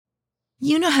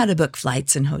You know how to book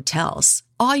flights and hotels.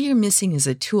 All you're missing is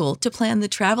a tool to plan the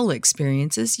travel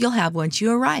experiences you'll have once you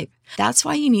arrive. That's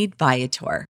why you need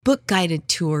Viator. Book guided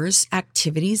tours,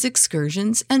 activities,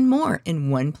 excursions, and more in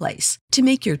one place to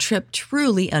make your trip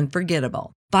truly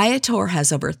unforgettable. Viator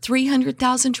has over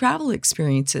 300,000 travel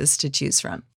experiences to choose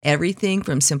from. Everything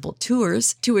from simple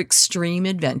tours to extreme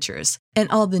adventures and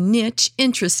all the niche,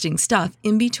 interesting stuff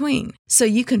in between. So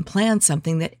you can plan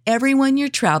something that everyone you're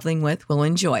traveling with will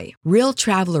enjoy. Real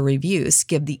traveler reviews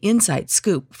give the inside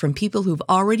scoop from people who've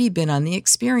already been on the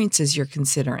experiences you're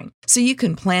considering. So you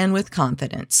can plan with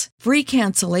confidence. Free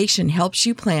cancellation helps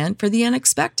you plan for the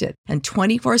unexpected. And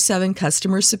 24/7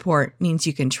 customer support means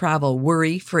you can travel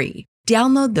worry-free.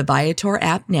 Download the Viator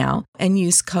app now and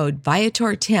use code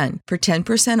Viator10 for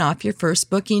 10% off your first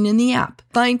booking in the app.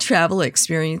 Find travel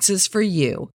experiences for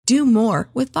you. Do more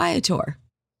with Viator.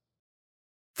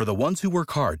 For the ones who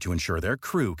work hard to ensure their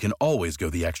crew can always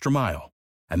go the extra mile,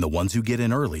 and the ones who get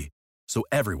in early so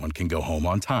everyone can go home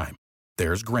on time,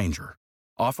 there's Grainger,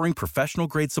 offering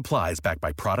professional-grade supplies backed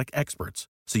by product experts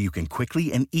so you can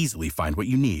quickly and easily find what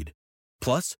you need.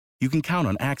 Plus, you can count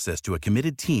on access to a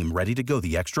committed team ready to go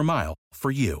the extra mile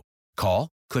for you. Call,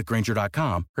 click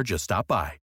Grainger.com, or just stop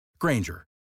by. Grainger,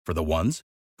 for the ones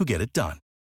who get it done.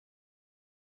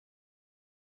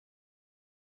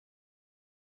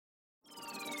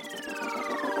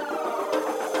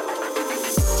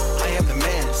 I am the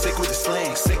man, sick with the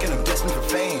slang, sick and I'm destined for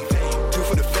fame. Do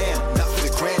for the fam, not for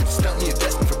the gram, stunt me and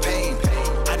destined for pain.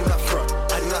 I do not front,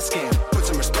 I do not scam, put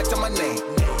some respect on my name.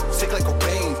 Sick like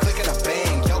Cobain, click and I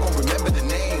bang.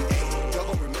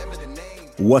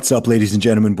 What's up, ladies and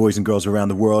gentlemen, boys and girls around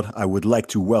the world? I would like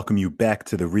to welcome you back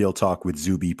to the Real Talk with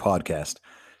Zuby podcast.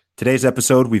 Today's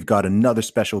episode, we've got another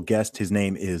special guest. His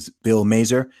name is Bill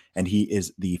Mazer, and he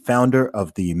is the founder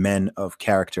of the Men of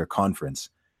Character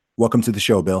Conference. Welcome to the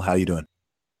show, Bill. How you doing?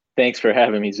 Thanks for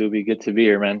having me, Zuby. Good to be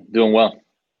here, man. Doing well.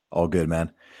 All good,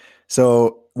 man.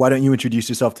 So why don't you introduce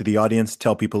yourself to the audience?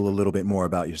 Tell people a little bit more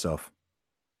about yourself.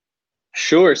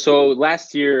 Sure. So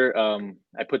last year,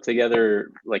 I put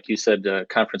together, like you said, a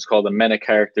conference called the Men of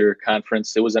Character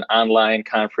Conference. It was an online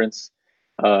conference.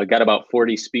 Got about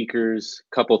 40 speakers,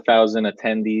 couple thousand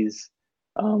attendees.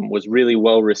 Was really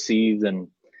well received and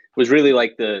was really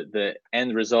like the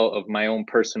end result of my own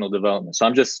personal development. So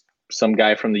I'm just some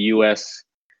guy from the U.S.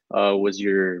 Was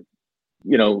your,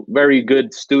 very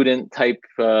good student type,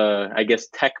 I guess,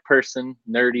 tech person,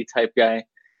 nerdy type guy.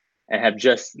 And have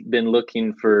just been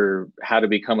looking for how to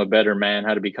become a better man,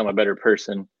 how to become a better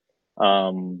person.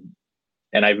 And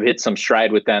I've hit some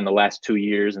stride with that in the last 2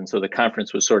 years. And so the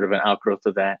conference was sort of an outgrowth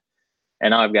of that.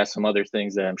 And now I've got some other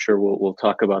things that I'm sure we'll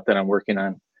talk about that I'm working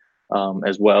on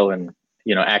as well. And,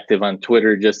 active on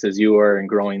Twitter just as you are and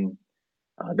growing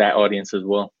that audience as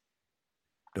well.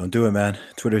 Don't do it, man.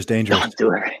 Twitter's dangerous. Don't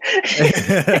do it.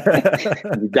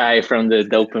 You die from the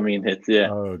dopamine hits. Yeah.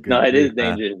 Oh, good. No, it is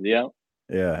dangerous. Yeah.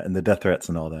 Yeah, and the death threats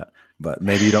and all that. But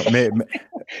maybe you don't.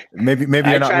 Maybe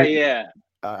you're not. Yeah.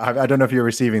 I don't know if you're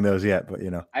receiving those yet, but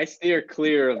I steer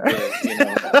clear of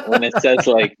the. When it says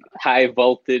like high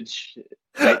voltage,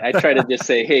 I try to just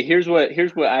say, hey, here's what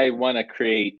I want to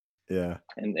create. Yeah.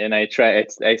 And I try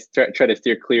to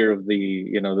steer clear of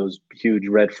the those huge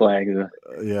red flags.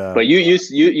 Yeah. But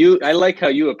you I like how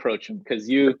you approach them because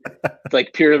it's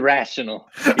like purely rational.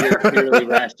 Purely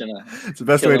rational. It's the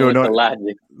best way to annoy.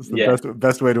 Logic. It's the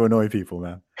best way to annoy people,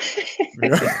 man.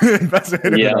 Best way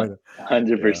to annoy them.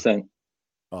 100%. Yeah.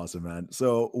 Awesome, man.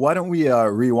 So why don't we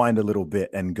rewind a little bit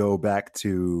and go back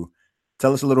to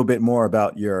tell us a little bit more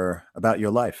about your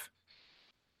life.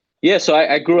 Yeah, so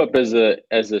I grew up with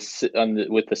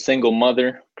a single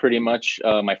mother, pretty much.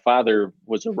 My father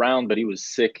was around, but he was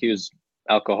sick. He was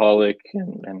alcoholic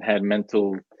and had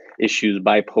mental issues,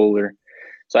 bipolar.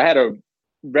 So I had a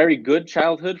very good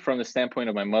childhood from the standpoint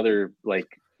of my mother, like,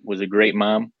 was a great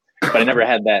mom, but I never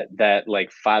had that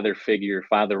like father figure,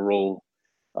 father role,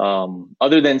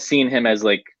 other than seeing him as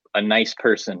like a nice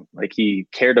person. Like he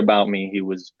cared about me.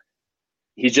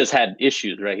 He just had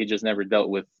issues, right? He just never dealt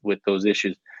with those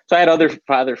issues. So I had other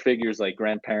father figures like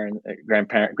grandfather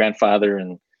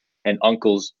and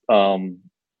uncles. And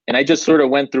I just sort of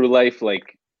went through life,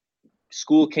 like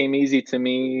school came easy to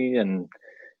me and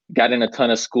got in a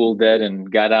ton of school debt and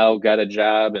got out, got a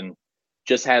job and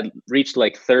just had reached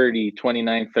like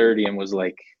 29, 30 and was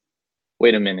like,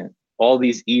 wait a minute, all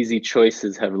these easy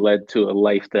choices have led to a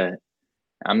life that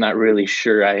I'm not really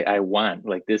sure I want.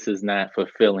 Like, this is not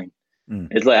fulfilling.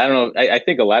 It's like, I don't know. I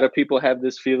think a lot of people have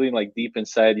this feeling like deep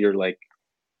inside, you're like,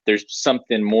 there's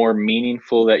something more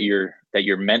meaningful that you're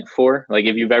meant for. Like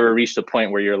if you've ever reached a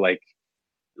point where you're like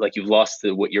you've lost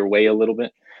your way a little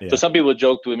bit. So some people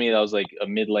joked with me that was like a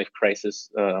midlife crisis.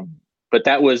 But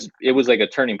it was like a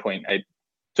turning point. I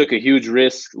took a huge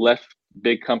risk, left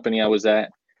big company I was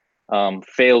at,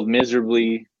 failed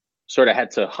miserably, sort of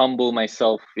had to humble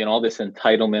myself, all this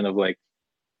entitlement of like,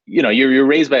 you're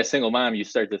raised by a single mom. You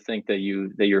start to think that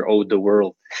you're owed the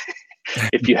world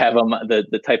if you have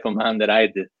the type of mom that I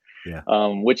did,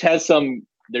 which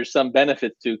there's some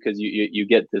benefit to, because you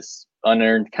get this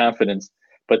unearned confidence.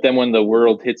 But then when the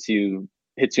world hits you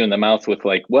in the mouth with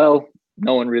like, well,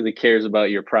 no one really cares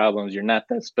about your problems, you're not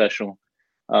that special.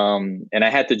 And I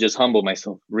had to just humble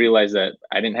myself, realize that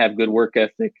I didn't have good work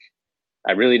ethic.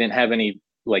 I really didn't have any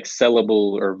like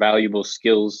sellable or valuable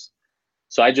skills.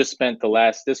 So I just spent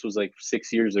this was like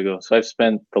 6 years ago. So I've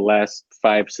spent the last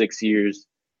 5-6 years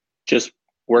just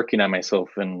working on myself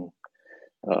and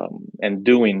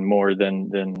doing more than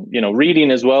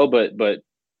reading as well, but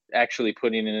actually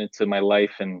putting it into my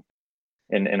life and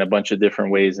in a bunch of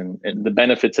different ways. And the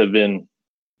benefits have been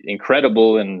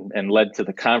incredible and led to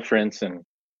the conference and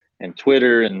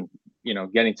Twitter and,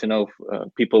 getting to know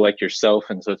people like yourself.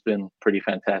 And so it's been pretty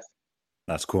fantastic.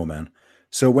 That's cool, man.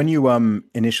 So when you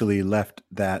initially left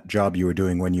that job you were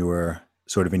doing when you were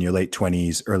sort of in your late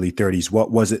 20s, early 30s,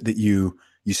 what was it that you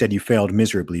said you failed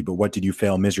miserably, but what did you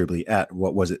fail miserably at?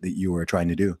 What was it that you were trying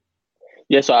to do?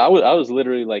 Yeah, so I was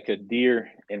literally like a deer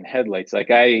in headlights.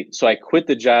 Like I quit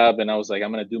the job and I was like,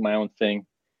 I'm going to do my own thing.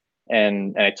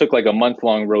 And I took like a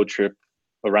month-long road trip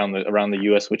around the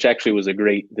US, which actually was a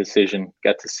great decision.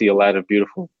 Got to see a lot of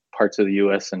beautiful parts of the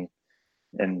US and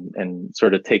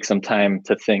sort of take some time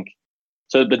to think.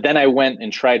 So, but then I went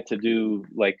and tried to do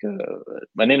like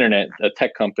a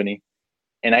tech company.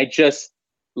 And I just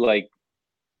like,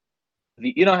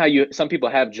 how some people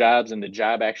have jobs and the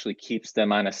job actually keeps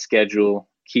them on a schedule,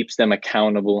 keeps them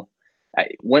accountable.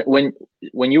 When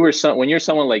you're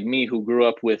someone like me who grew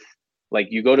up with, like,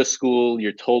 you go to school,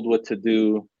 you're told what to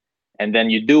do, and then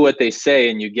you do what they say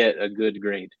and you get a good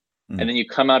grade. And then you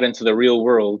come out into the real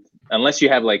world, unless you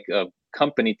have like a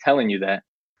company telling you that,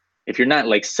 if you're not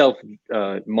like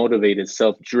self-motivated,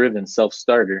 self-driven,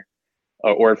 self-starter,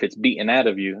 or if it's beaten out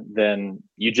of you, then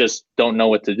you just don't know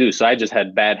what to do. So I just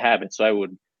had bad habits. So I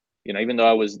would, even though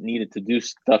I was needed to do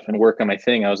stuff and work on my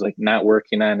thing, I was like not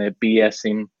working on it,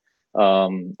 BSing,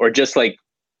 or just like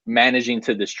managing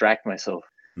to distract myself.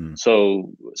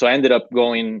 So I ended up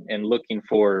going and looking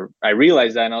I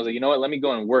realized that, and I was like, you know what, let me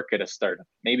go and work at a startup.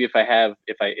 Maybe if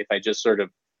I just sort of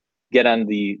get on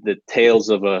the tails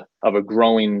of a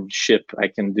growing ship, I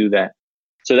can do that.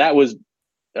 So that was,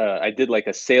 I did like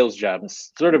a sales job,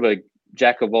 sort of a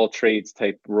jack of all trades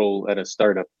type role at a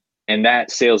startup. And that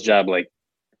sales job, like,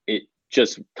 it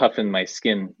just toughened my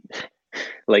skin.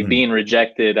 Like being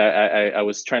rejected, I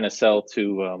was trying to sell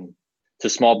to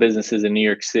small businesses in New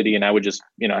York City. And I would just,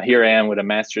 here I am with a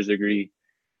master's degree,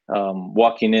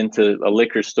 walking into a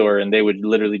liquor store, and they would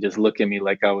literally just look at me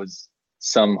like I was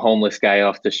some homeless guy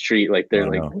off the street. Like they're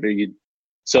like, what are you?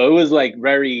 So it was like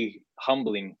very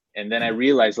humbling. And then I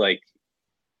realized like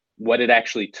what it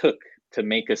actually took to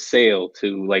make a sale,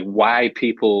 to like what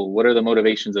are the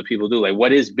motivations of people do? Like,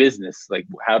 what is business? Like,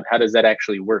 how does that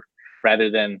actually work,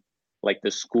 rather than like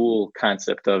the school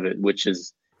concept of it, which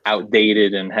is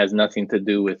outdated and has nothing to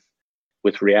do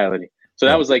with reality. So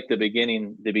that was like the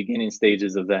beginning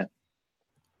stages of that.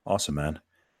 Awesome, man.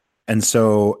 And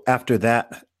so after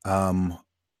that,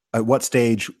 at what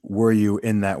stage were you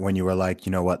in that, when you were like,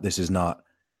 you know what, this is not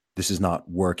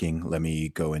working. Let me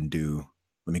go and do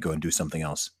something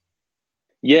else.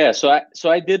 Yeah. So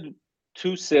I did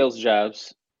 2 sales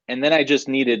jobs, and then I just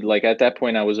needed, like, at that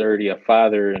point I was already a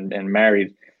father and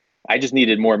married. I just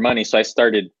needed more money. So I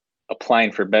started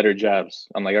applying for better jobs.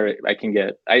 I'm like, all right,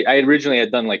 I originally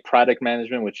had done like product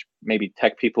management, which maybe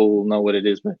tech people will know what it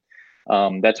is, but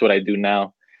that's what I do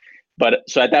now. But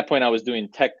so at that point I was doing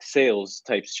tech sales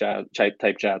type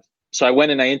jobs. So I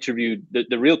went and I interviewed.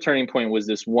 The real turning point was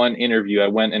this one interview. I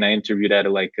went and I interviewed at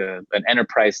an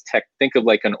enterprise tech, think of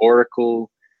like an Oracle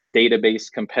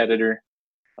database competitor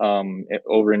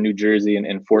over in New Jersey,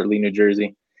 in Fort Lee, New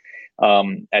Jersey.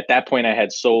 At that point I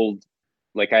had sold,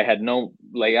 like, I had no,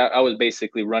 like, I was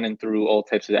basically running through all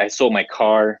types of, I sold my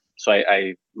car. So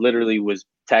I literally was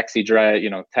taxi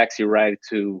ride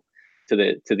to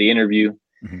the interview.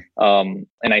 And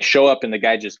I show up and the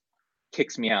guy just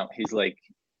kicks me out. He's like,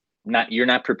 you're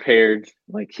not prepared.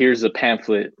 Like, here's a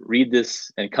pamphlet, read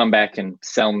this and come back and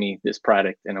sell me this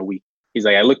product in a week. He's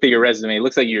like, I looked at your resume. It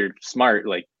looks like you're smart,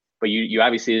 like, but you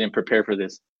obviously didn't prepare for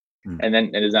this. And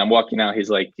then as I'm walking out, he's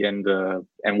like, and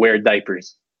wear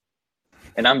diapers.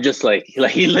 And I'm just like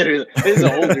he literally, this is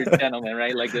an older gentleman,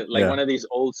 right? Like one of these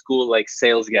old school like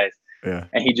sales guys. Yeah.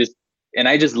 And he just And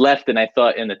I just left, and I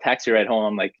thought in the taxi ride home,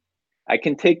 I'm like, I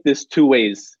can take this two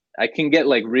ways. I can get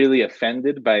like really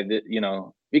offended by the,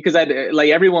 because I like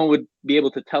everyone would be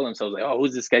able to tell themselves like, oh,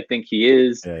 who's this guy think he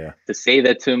is to say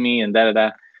that to me and da da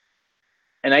da.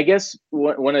 And I guess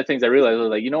one of the things I realized was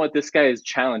like, you know what, this guy is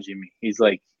challenging me. He's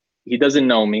like, he doesn't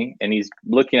know me, and he's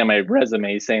looking at my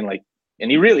resume, he's saying like,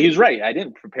 and he's right. I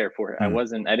didn't prepare for it. I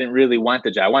didn't really want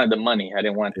the job. I wanted the money. I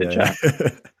didn't want the job.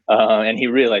 And he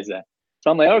realized that. So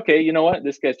I'm like, okay, you know what?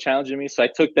 This guy's challenging me. So I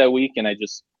took that week and I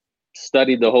just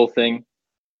studied the whole thing,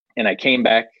 and I came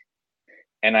back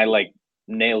and I like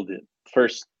nailed it.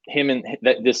 First, him and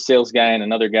this sales guy and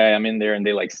another guy, I'm in there, and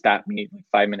they like stopped me like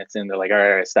 5 minutes in. They're like, all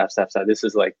right, stop. This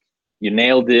is like, you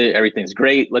nailed it. Everything's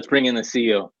great. Let's bring in the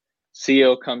CEO.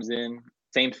 CEO comes in,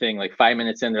 same thing, like 5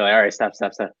 minutes in, they're like, all right, stop.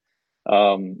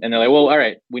 And they're like, well, all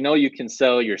right, we know you can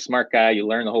sell. You're a smart guy. You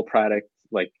learn the whole product.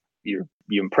 Like you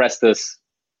impressed us.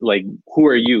 Like, who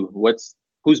are you?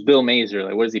 Who's Bill Mazer?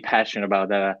 Like, what is he passionate about?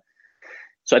 That.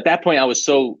 So at that point, I was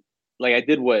so like, I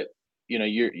did what,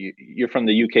 you're from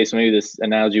the UK, so maybe this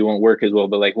analogy won't work as well.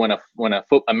 But like when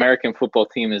American football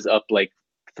team is up like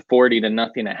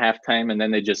 40-0 at halftime, and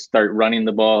then they just start running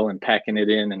the ball and packing it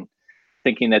in and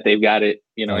thinking that they've got it,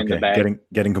 in the bag.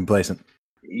 Getting complacent.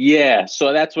 Yeah.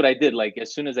 So that's what I did. Like,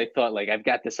 as soon as I thought like, I've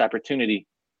got this opportunity,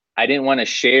 I didn't want to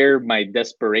share my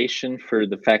desperation for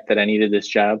the fact that I needed this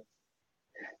job.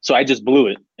 So I just blew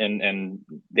it, and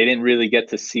they didn't really get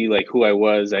to see like who I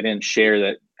was. I didn't share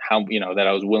that that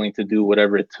I was willing to do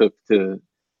whatever it took to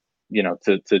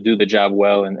do the job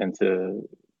well and to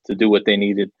do what they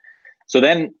needed. So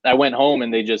then I went home,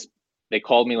 and they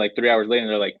called me like 3 hours later, and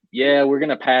they're like, yeah, we're going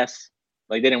to pass.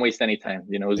 Like, they didn't waste any time.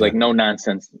 It was like no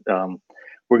nonsense.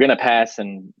 We're going to pass.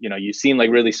 And, you seem like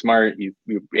really smart. You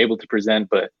were able to present,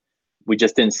 but we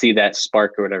just didn't see that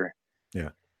spark or whatever. Yeah.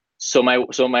 So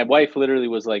my wife literally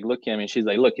was like looking at me, and she's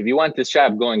like, look, if you want this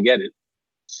job, go and get it.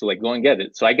 So like, go and get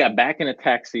it. So I got back in a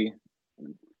taxi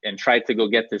and tried to go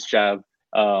get this job.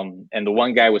 And the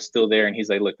one guy was still there, and he's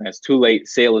like, look, man, it's too late.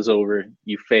 Sale is over.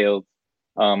 You failed.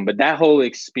 But that whole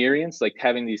experience, like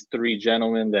having these three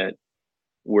gentlemen that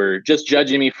were just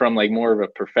judging me from like more of a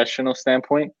professional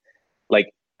standpoint, like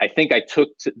I think I took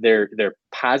their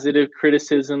positive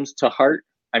criticisms to heart.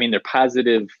 I mean, their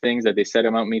positive things that they said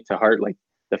about me to heart, like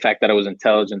the fact that I was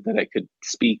intelligent, that I could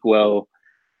speak well,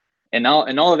 and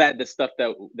all of that, the stuff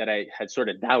that I had sort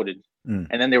of doubted. And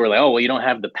then they were like, oh, well, you don't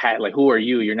have the like, who are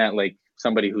you? You're not like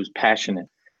somebody who's passionate.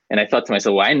 And I thought to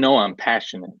myself, well, I know I'm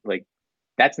passionate. Like,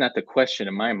 that's not the question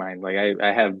in my mind. Like,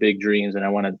 I have big dreams, and I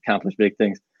want to accomplish big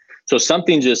things. So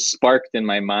something just sparked in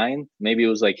my mind. Maybe it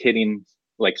was like hitting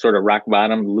like sort of rock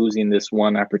bottom, losing this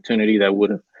one opportunity that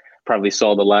would have probably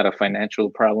solved a lot of financial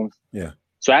problems. Yeah.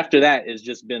 So after that, it's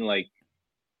just been like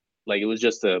it was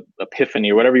just a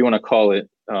epiphany or whatever you want to call it.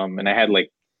 And I had like,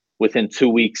 within 2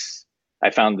 weeks,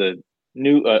 I found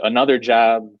another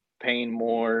job paying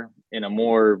more in a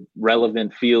more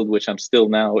relevant field, which I'm still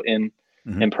now in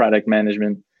product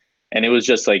management. And it was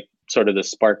just like sort of the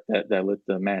spark that lit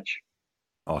the match.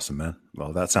 Awesome, man.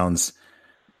 Well, that sounds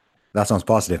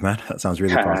positive, man. That sounds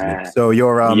really positive. So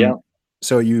you're,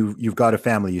 so you've got a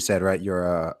family, you said, right?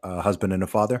 You're a husband and a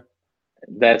father?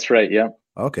 That's right. Yeah.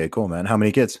 Okay, cool, man. How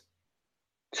many kids?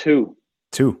 Two.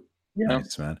 Yeah.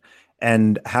 Nice, man.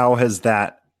 And how has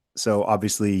that, so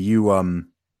obviously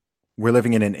we're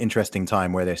living in an interesting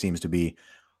time where there seems to be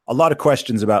a lot of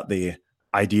questions about the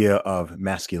idea of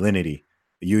masculinity.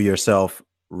 You yourself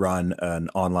run an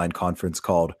online conference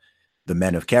called the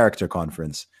Men of Character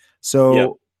Conference.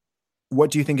 So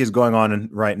what do you think is going on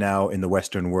right now in the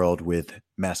Western world with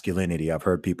masculinity? I've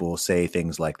heard people say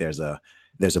things like there's a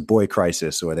boy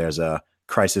crisis, or there's a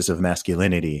crisis of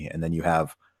masculinity. And then you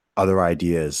have other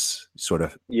ideas sort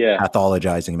of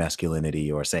pathologizing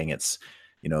masculinity, or saying it's,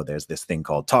 there's this thing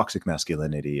called toxic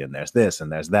masculinity, and there's this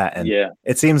and there's that. And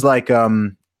it seems like,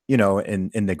 in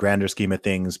the grander scheme of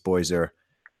things, boys are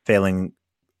failing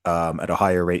at a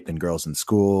higher rate than girls in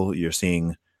school. You're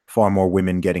seeing far more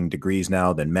women getting degrees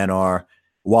now than men are,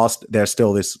 whilst there's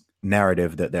still this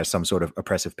narrative that there's some sort of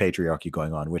oppressive patriarchy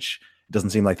going on, which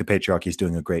doesn't seem like the patriarchy is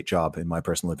doing a great job, in my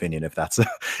personal opinion, if that's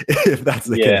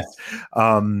the case.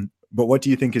 But what do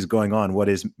you think is going on? What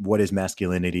is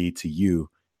masculinity to you,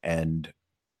 and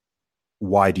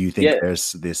why do you think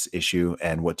there's this issue,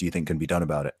 and what do you think can be done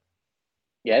about it?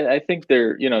 Yeah, I think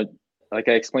like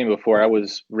I explained before, I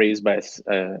was raised by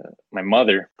my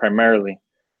mother primarily,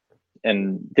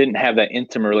 and didn't have that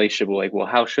intimate relationship with like, well,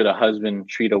 how should a husband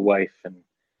treat a wife, and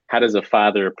how does a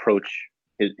father approach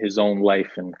his own life,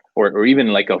 and or even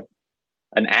like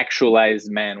an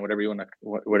actualized man, whatever you want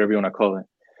to call it.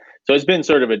 So it's been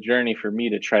sort of a journey for me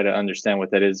to try to understand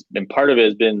what that is. And part of it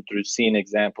has been through seeing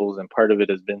examples, and part of it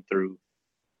has been through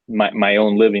my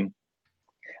own living.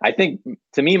 I think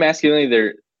to me,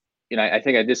 masculinity, I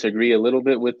think I disagree a little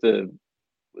bit with the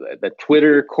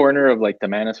Twitter corner of like the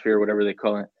manosphere, whatever they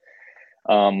call it,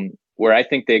 where I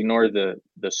think they ignore the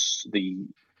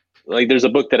like. There's a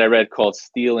book that I read called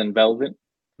Steel and Velvet,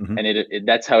 and it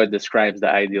that's how it describes the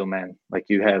ideal man. Like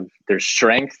there's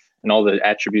strength and all the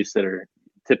attributes that are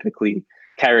typically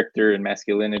character and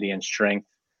masculinity and strength,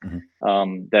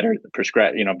 that are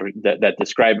prescribed, that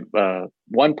describe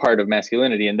one part of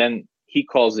masculinity, and then he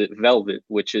calls it velvet,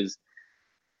 which is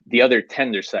the other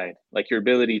tender side, like your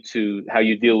ability to how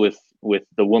you deal with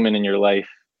the woman in your life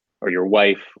or your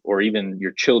wife or even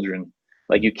your children.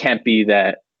 Like you can't be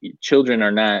that. Children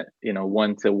are not,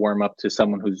 one to warm up to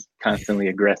someone who's constantly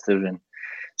aggressive. And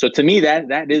so to me,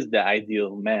 that is the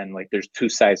ideal man. Like there's two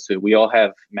sides to it. We all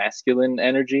have masculine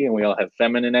energy and we all have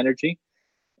feminine energy,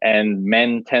 and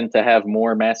men tend to have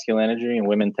more masculine energy and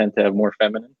women tend to have more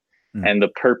feminine. And the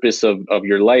purpose of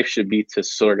your life should be to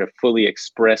sort of fully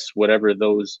express whatever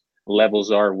those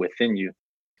levels are within you.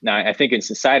 Now, I think in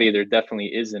society, there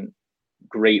definitely isn't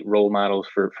great role models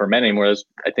for men anymore.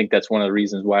 I think that's one of the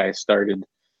reasons why I started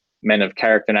Men of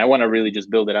Character. And I want to really just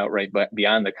build it out right but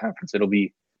beyond the conference. It'll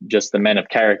be just the Men of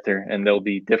Character, and there'll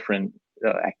be different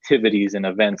activities and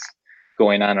events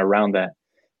going on around that.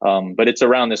 But it's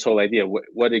around this whole idea.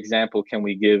 What example can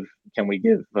we give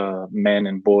men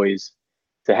and boys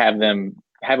to have them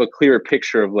have a clearer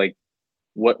picture of like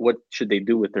what should they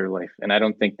do with their life? And I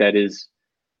don't think that is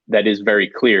very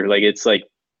clear. Like it's like,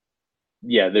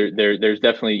 yeah, there's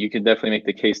definitely, you can definitely make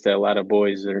the case that a lot of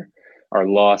boys are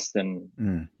lost,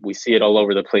 and we see it all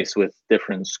over the place with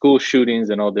different school shootings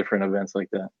and all different events like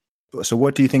that. So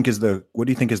what do you think is the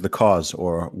cause,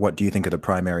 or what do you think are the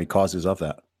primary causes of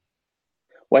that?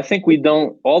 Well, I think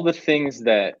all the things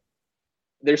that,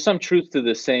 there's some truth to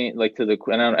the saying, like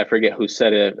I forget who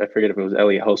said it. I forget if it was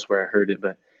Elliot Hulse where I heard it,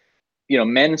 but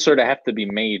men sort of have to be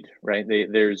made, right?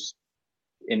 There's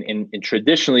in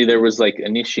traditionally there was like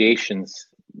initiations,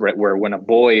 right, where when a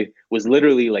boy was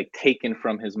literally like taken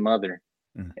from his mother,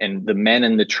 and the men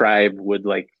in the tribe would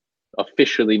like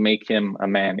officially make him a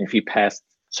man if he passed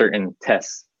certain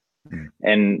tests.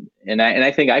 And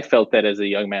I think I felt that as a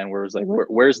young man, where it was like,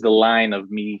 where's the line of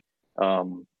me,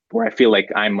 where I feel like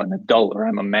I'm an adult or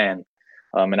I'm a man.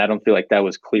 And I don't feel like that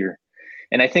was clear.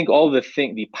 And I think all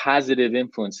the positive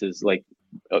influences, like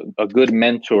a good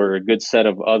mentor, a good set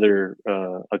of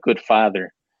a good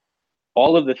father,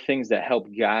 all of the things that help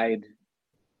guide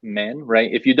men,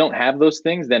 right? If you don't have those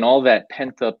things, then all that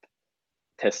pent up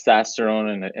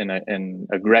testosterone and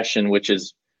aggression, which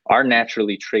is are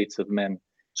naturally traits of men,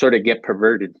 sort of get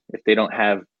perverted if they don't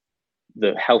have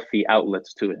the healthy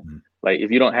outlets to it. Like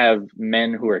if you don't have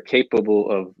men who are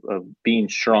capable of being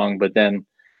strong, but then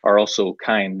are also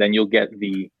kind, then you'll get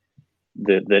the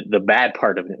bad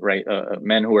part of it, right?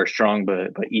 Men who are strong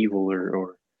but evil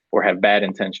or have bad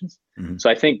intentions. So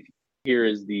I think here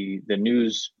is the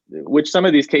news, which some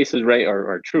of these cases, right,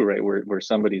 are true, right? Where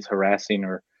somebody's harassing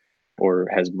or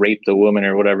has raped a woman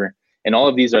or whatever. And all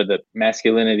of these are the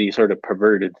masculinity sort of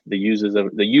perverted, the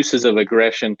uses of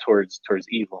aggression towards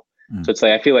evil. So it's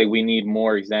like, I feel like we need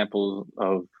more examples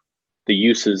of the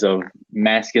uses of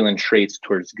masculine traits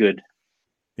towards good.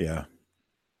 Yeah.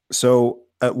 So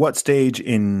at what stage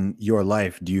in your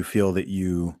life do you feel that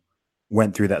you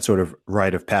went through that sort of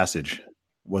rite of passage?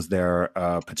 Was there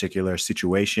a particular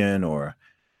situation or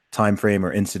time frame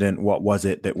or incident? What was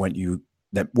it that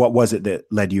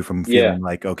led you from feeling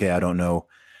like, okay, I don't know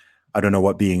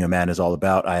what being a man is all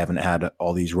about. I haven't had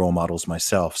all these role models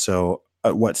myself. So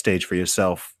at what stage for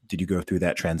yourself did you go through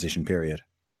that transition period?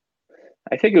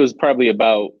 I think it was probably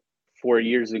about 4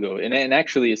 years ago. And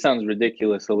actually it sounds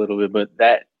ridiculous a little bit, but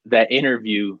that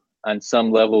interview on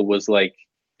some level was like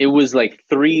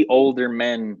 3 older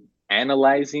men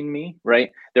analyzing me, right?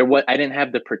 I didn't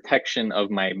have the protection of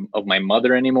my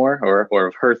mother anymore or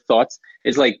of her thoughts.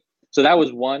 It's like, so that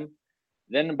was one.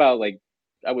 Then about like,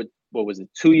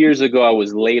 2 years ago, I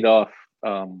was laid off,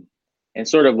 in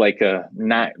sort of like a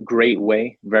not great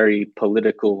way, very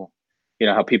political,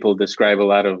 how people describe a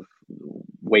lot of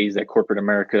ways that corporate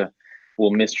America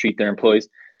will mistreat their employees.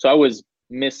 So I was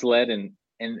misled, and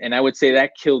I would say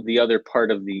that killed the other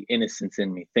part of the innocence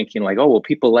in me, thinking like, oh, well,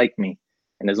 people like me,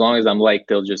 and as long as I'm liked,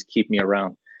 they'll just keep me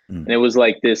around. And it was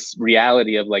like this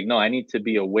reality of like, no, I need to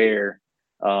be aware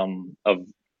of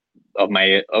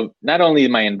not only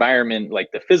my environment, like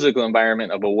the physical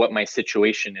environment, but what my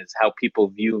situation is, how people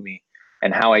view me,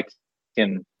 and how I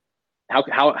can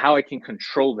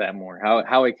control that more,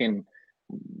 how I can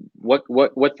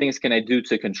what things can I do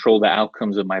to control the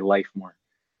outcomes of my life more?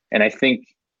 And I think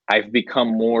I've become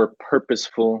more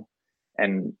purposeful,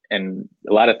 and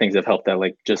a lot of things have helped that,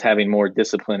 like just having more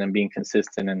discipline and being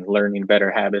consistent and learning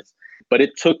better habits. But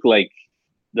it took like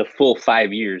the full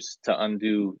 5 years to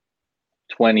undo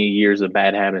 20 years of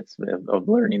bad habits of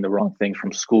learning the wrong things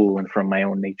from school and from my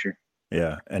own nature.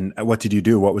 Yeah. And what did you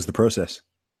do? What was the process?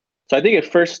 So I think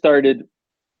it first started,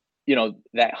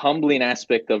 that humbling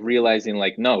aspect of realizing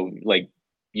like, no, like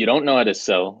you don't know how to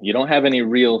sell. You don't have any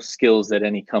real skills at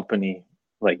any company.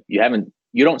 Like you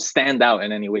don't stand out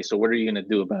in any way. So what are you going to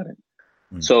do about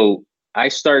it? So I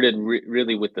started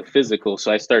really with the physical.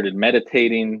 So I started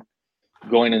meditating,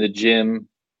 going to the gym,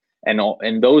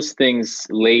 and those things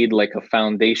laid like a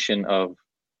foundation of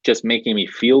just making me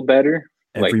feel better.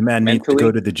 Every like man mentally. needs to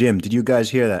go to the gym. Did you guys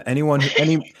hear that?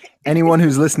 Anyone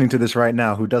who's listening to this right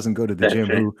now who doesn't go to the gym,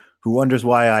 right. who wonders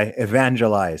why I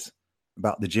evangelize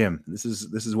about the gym, this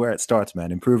is where it starts,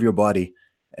 man. Improve your body,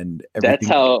 and everything.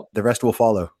 The rest will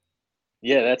follow.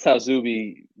 Yeah, that's how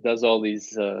Zuby does all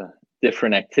these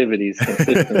different activities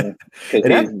consistently.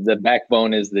 Because the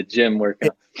backbone is the gym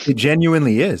workout. It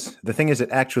genuinely is. The thing is, it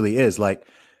actually is. Like,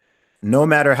 no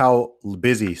matter how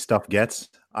busy stuff gets,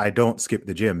 I don't skip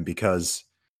the gym, because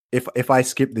if I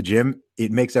skip the gym,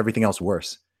 it makes everything else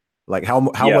worse. Like how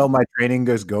well my training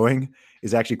is going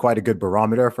is actually quite a good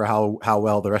barometer for how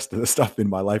well the rest of the stuff in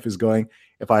my life is going.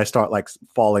 If I start like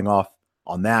falling off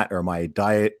on that, or my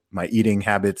diet, my eating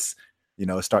habits,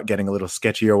 start getting a little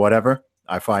sketchy or whatever,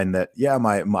 I find that,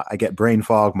 I get brain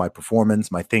fog, my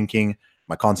performance, my thinking,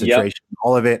 my concentration,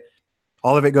 all of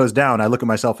it goes down. I look at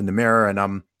myself in the mirror and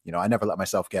I never let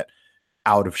myself get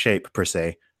out of shape per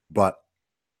se, but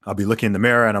I'll be looking in the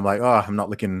mirror and I'm like, oh, I'm not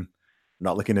looking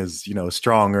as,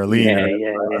 strong or lean as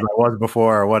I was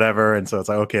before or whatever. And so it's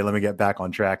like, okay, let me get back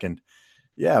on track. And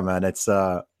yeah, man, it's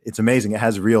amazing. It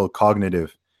has real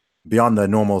cognitive, beyond the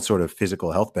normal sort of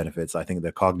physical health benefits. I think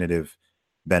the cognitive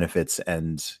benefits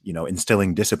and,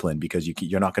 instilling discipline, because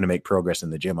you're not going to make progress in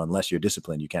the gym unless you're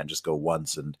disciplined. You can't just go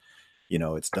once and,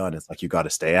 it's done. It's like, you got to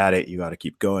stay at it. You got to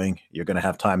keep going. You're going to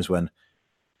have times when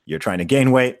you're trying to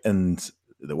gain weight and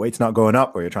the weight's not going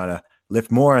up, or you're trying to lift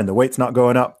more and the weight's not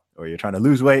going up, or you're trying to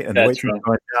lose weight and the weight's not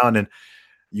going down, and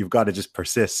you've got to just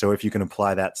persist. So if you can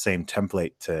apply that same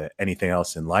template to anything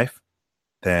else in life,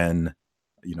 then,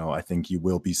 I think you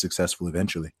will be successful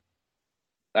eventually.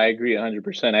 I agree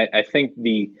 100%. I think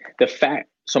the fact,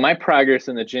 so my progress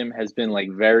in the gym has been like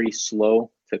very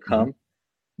slow to come,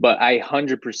 but I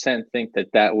 100% think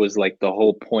that was like the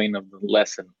whole point of the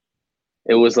lesson.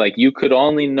 It was like, you could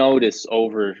only notice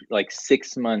over like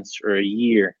 6 months or a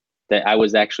year that I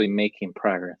was actually making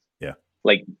progress. Yeah.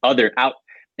 Like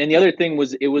and the other thing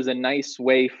was, it was a nice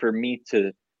way for me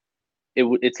to,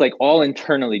 it's like all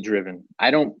internally driven.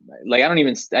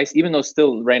 Even though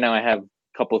still right now I have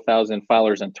a couple thousand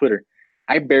followers on Twitter,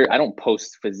 I don't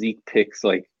post physique pics.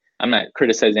 Like, I'm not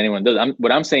criticizing anyone does.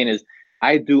 What I'm saying is,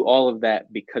 I do all of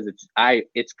that because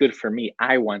it's good for me.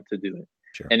 I want to do it.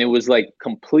 Sure. And it was like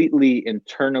completely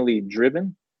internally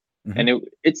driven. And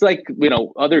it's like,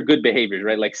 other good behaviors,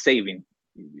 right? Like saving.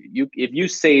 If you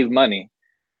save money,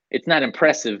 it's not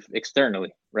impressive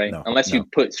externally, right? Unless you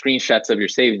put screenshots of your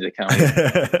savings account.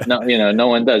 No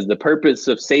one does. The purpose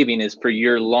of saving is for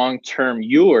your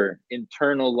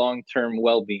internal long-term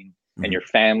well-being and your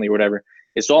family, or whatever.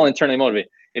 It's all internally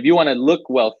motivated. If you want to look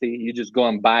wealthy, you just go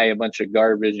and buy a bunch of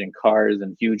garbage and cars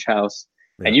and huge house,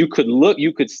 and you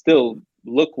could still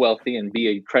look wealthy and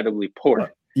be incredibly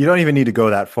poor. You don't even need to go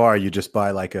that far. You just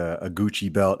buy like a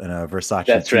Gucci belt and a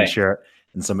Versace t-shirt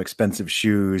and some expensive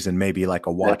shoes and maybe like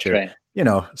a watch or,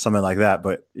 something like that.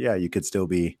 But yeah, you could still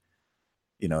be,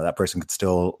 that person could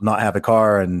still not have a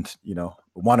car and,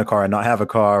 want a car and not have a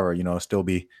car, or, still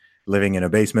be living in a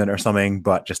basement or something.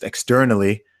 But just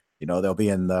externally, they'll be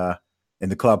in the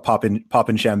club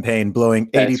popping champagne, blowing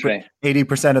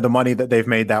 80% of the money that they've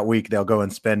made that week. They'll go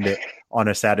and spend it on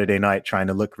a Saturday night trying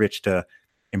to look rich to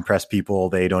impress people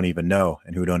they don't even know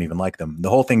and who don't even like them. The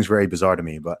whole thing's very bizarre to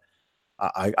me, but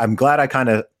I'm glad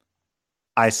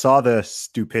I saw the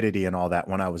stupidity and all that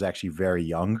when I was actually very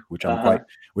young, which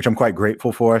I'm quite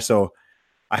grateful for. So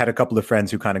I had a couple of friends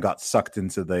who kind of got sucked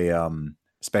into the,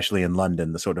 especially in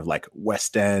London, the sort of like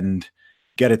West End,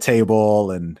 get a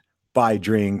table and buy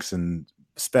drinks and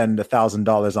spend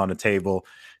 $1,000 on a table.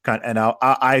 And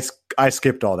I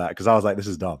skipped all that because I was like, this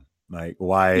is dumb. Like,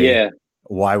 why? Yeah.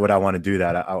 Why would I want to do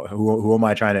that? Who am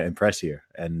I trying to impress here?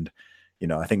 And,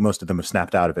 I think most of them have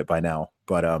snapped out of it by now.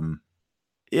 But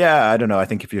I don't know. I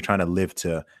think if you're trying to live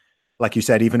to, like you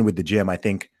said, even with the gym, I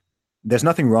think there's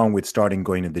nothing wrong with starting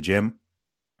going to the gym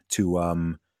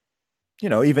to you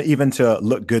know, even to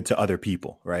look good to other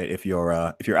people, right? If you're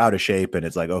out of shape and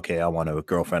it's like, okay, I want a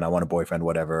girlfriend, I want a boyfriend,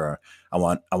 whatever, or I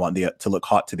want the to look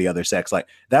hot to the other sex, like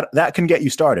that can get you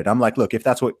started. I'm like, look, if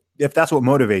that's what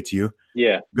motivates you,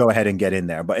 Yeah. go ahead and get in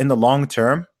there. But in the long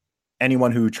term,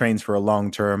 anyone who trains for a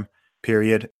long term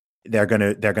period, they're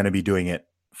gonna be doing it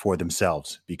for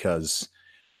themselves, because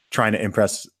trying to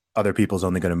impress other people is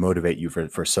only going to motivate you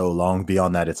for so long.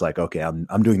 Beyond that, it's like, okay,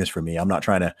 I'm doing this for me. I'm not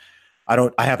trying to.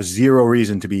 I have zero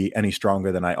reason to be any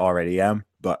stronger than I already am,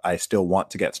 but I still want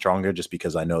to get stronger just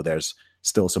because I know there's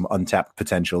still some untapped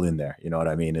potential in there. You know what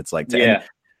I mean? It's like,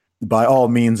 by all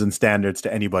means and standards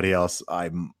to anybody else,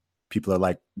 people are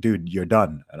like, dude, you're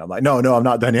done. And I'm like, no, I'm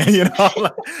not done yet. You know,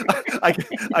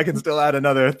 I can still add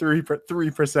another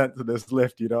 3% to this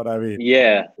lift. You know what I mean?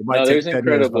 Yeah. No, there's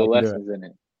incredible lessons in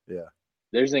it. Yeah.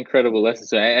 There's incredible lessons.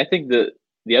 So I think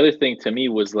the other thing to me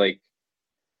was like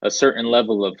a certain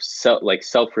level of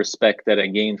self-respect that I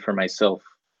gained for myself.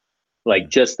 Like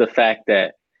just the fact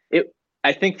that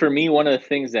I think for me, one of the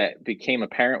things that became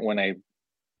apparent when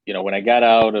I got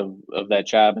out of that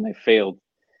job and I failed,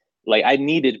 like I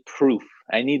needed proof.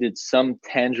 I needed some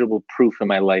tangible proof in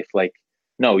my life. Like,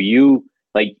 no, you're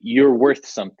worth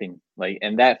something. Like,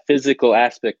 and that physical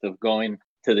aspect of going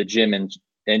to the gym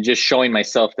and just showing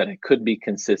myself that I could be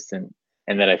consistent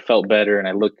and that I felt better and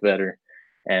I looked better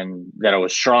and that I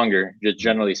was stronger, just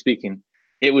generally speaking,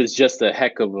 it was just a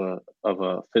heck of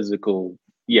a physical,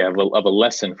 of a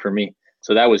lesson for me.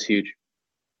 So that was huge.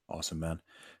 Awesome, man.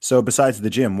 So besides the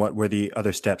gym, what were the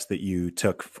other steps that you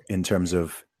took in terms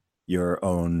of your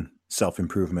own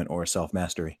self-improvement or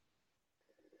self-mastery?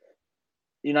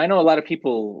 You know, I know a lot of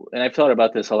people, and I've thought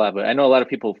about this a lot, but I know a lot of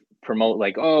people promote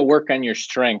like, oh, work on your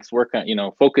strengths,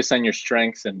 focus on your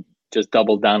strengths and just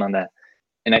double down on that.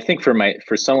 And I think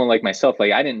for someone like myself,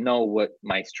 like I didn't know what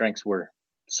my strengths were.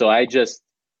 So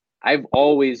I've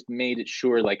always made it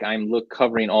sure like I'm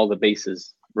covering all the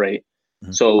bases, right?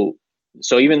 Mm-hmm. So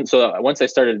once I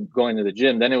started going to the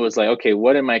gym, then it was like, okay,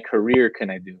 what in my career can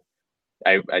I do?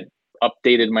 I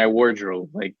updated my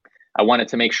wardrobe. Like I wanted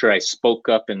to make sure I spoke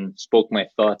up and spoke my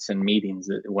thoughts in meetings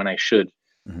when I should.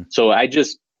 Mm-hmm. So I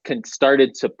just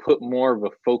started to put more of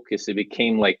a focus. It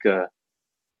became like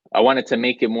I wanted to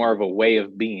make it more of a way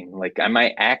of being. Like, am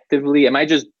I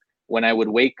just, when I would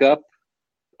wake up,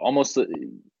 almost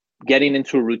getting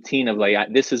into a routine of like,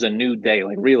 this is a new day,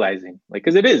 like realizing, like,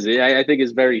 cause it is, I think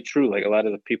it's very true. Like a lot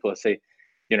of the people that say,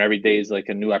 you know, every day is like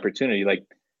a new opportunity. Like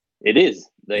it is.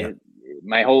 Like,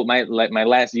 my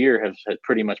last year has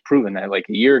pretty much proven that. Like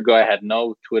a year ago, I had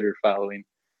no Twitter following.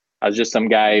 I was just some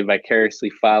guy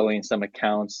vicariously following some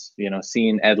accounts, you know,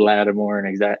 seeing Ed Lattimore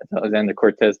and Alexander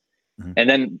Cortez. Mm-hmm. And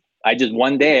then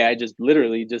one day I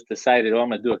literally decided, I'm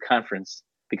going to do a conference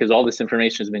because all this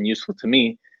information has been useful to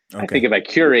me. Okay. I think if I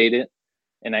curate it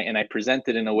and I present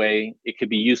it in a way, it could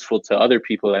be useful to other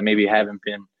people that maybe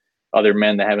other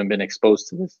men that haven't been exposed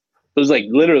to this. So it was like,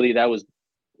 literally that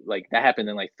happened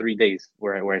in like 3 days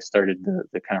where I started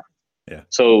the conference. Yeah.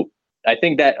 So I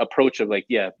think that approach of like,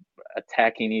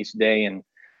 attacking each day and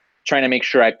trying to make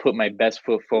sure I put my best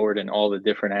foot forward in all the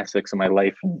different aspects of my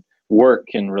life and work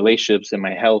and relationships and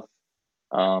my health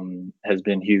has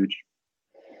been huge.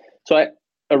 So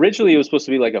originally it was supposed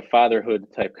to be like a fatherhood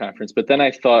type conference, but then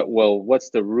I thought, well,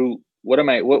 what's the root? What am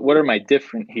I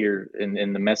different here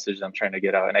in the message I'm trying to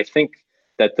get out? And I think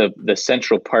that the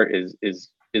central part is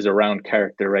around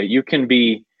character, right? You can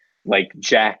be like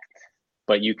jacked,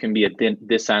 but you can be a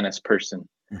dishonest person.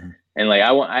 Mm-hmm. And like,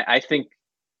 I think,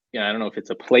 you know, I don't know if it's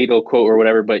a Plato quote or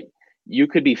whatever, but you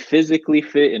could be physically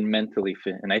fit and mentally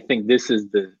fit. And I think this is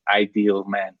the ideal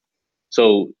man.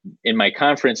 So in my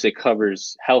conference, it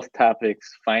covers health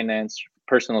topics, finance,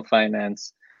 personal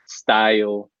finance,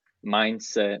 style,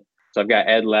 mindset. So I've got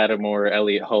Ed Lattimore,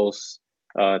 Elliot Hulse,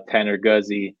 Tanner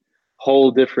Guzzi,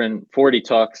 whole different 40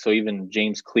 talks. So even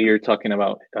James Clear talking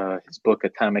about his book,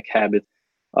 Atomic Habits.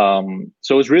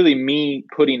 So it was really me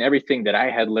putting everything that I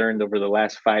had learned over the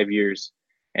last 5 years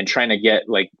and trying to get,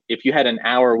 like, if you had an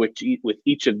hour with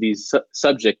each of these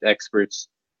subject experts,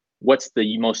 what's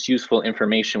the most useful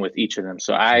information with each of them?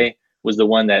 So I was the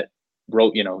one that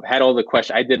wrote, you know, had all the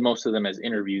questions. I did most of them as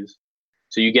interviews.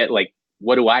 So you get like,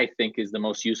 what do I think is the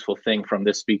most useful thing from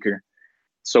this speaker?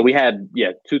 So we had,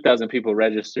 2,000 people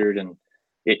registered and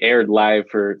it aired live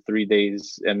for 3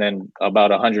 days. And then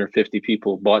about 150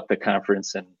 people bought the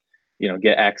conference and, you know,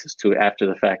 get access to it after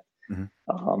the fact.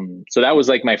 Mm-hmm. So that was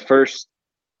like my first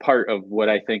part of what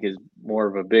I think is more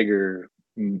of a bigger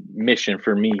mission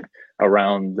for me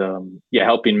around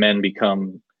helping men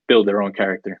build their own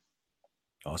character.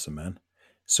 Awesome, man.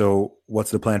 So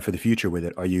what's the plan for the future with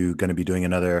it? Are you going to be doing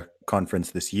another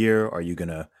conference this year? Are you going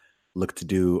to look to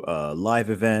do a live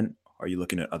event? Are you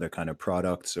looking at other kind of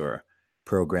products or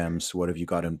programs? What have you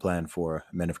got in plan for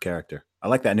Men of Character? I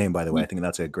like that name, by the way. I think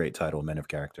that's a great title, Men of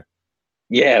Character.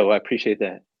 Yeah, well, I appreciate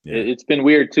that. Yeah. It's been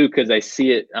weird too, because I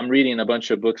see it. I'm reading a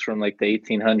bunch of books from like the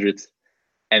 1800s,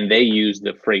 and they use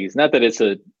the phrase. Not that it's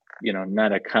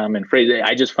not a common phrase.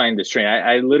 I just find it strange.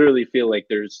 I literally feel like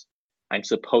I'm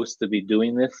supposed to be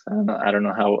doing this. I don't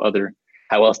know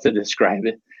how else to describe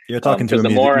it. You're talking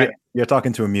to you're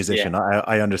talking to a musician. Yeah.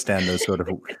 I understand those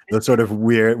sort of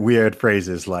weird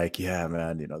phrases like, yeah,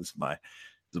 man, this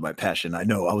is my passion. I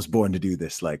know I was born to do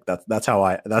this. Like that's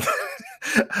how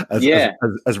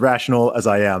as rational as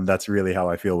I am, that's really how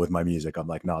I feel with my music. I'm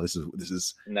like, no, this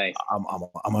is nice.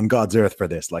 I'm on God's earth for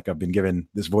this. Like I've been given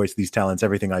this voice, these talents,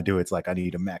 everything I do. It's like I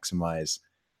need to maximize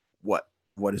what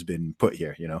has been put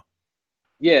here,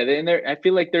 Yeah, and I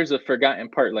feel like there's a forgotten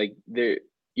part. Like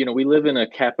we live in a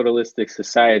capitalistic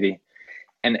society,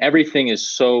 and everything is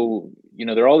so,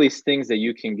 there are all these things that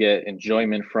you can get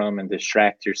enjoyment from and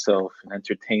distract yourself and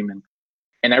entertainment.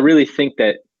 And I really think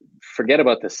that forget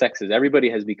about the sexes.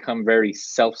 Everybody has become very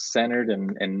self-centered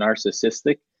and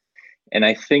narcissistic. And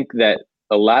I think that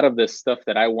a lot of the stuff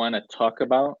that I want to talk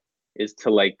about is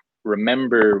to like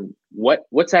remember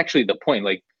what's actually the point.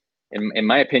 Like in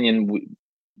my opinion,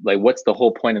 like what's the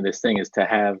whole point of this thing is to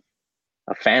have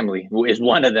a family is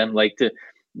one of them. Like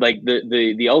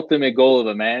the ultimate goal of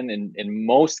a man in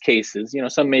most cases,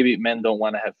 some maybe men don't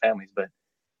want to have families, but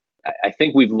I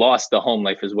think we've lost the home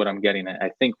life is what I'm getting at. I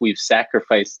think we've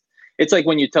sacrificed. It's like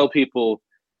when you tell people,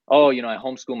 oh, I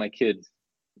homeschool my kids,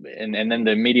 and then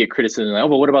the immediate criticism, oh,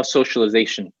 but what about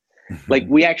socialization? Like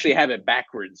we actually have it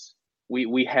backwards.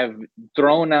 We have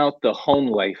thrown out the home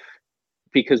life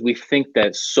because we think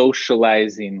that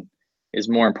socializing is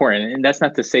more important. And that's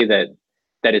not to say that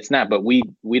it's not, but we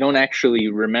don't actually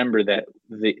remember that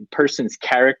the person's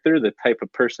character, the type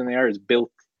of person they are, is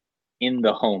built in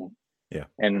the home. Yeah.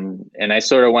 And I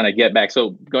sort of want to get back.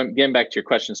 So getting back to your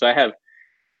question. So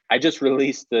I just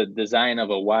released the design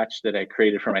of a watch that I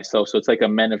created for myself. So it's like a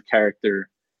Men of Character.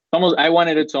 I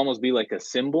wanted it to almost be like a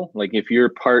symbol. Like if you're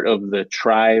part of the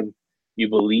tribe, you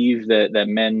believe that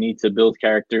men need to build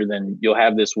character, then you'll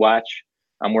have this watch.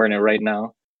 I'm wearing it right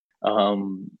now.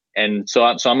 And so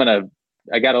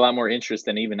I got a lot more interest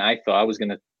than even I thought. I was going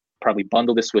to probably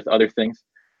bundle this with other things.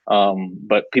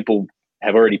 But people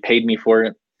have already paid me for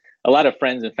it. A lot of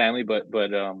friends and family, but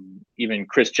even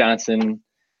Chris Johnson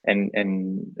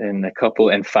and a couple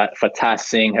and Fatah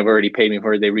Singh have already paid me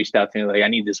for it. They reached out to me like, I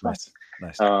need this watch.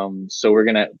 Nice. So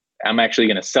I'm actually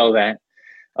going to sell that.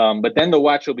 But then the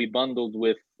watch will be bundled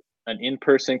with an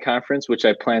in-person conference, which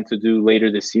I plan to do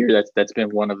later this year. That's been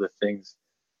one of the things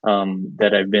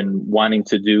that I've been wanting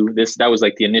to do. That was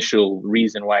like the initial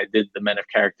reason why I did the Men of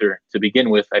Character to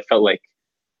begin with. I felt like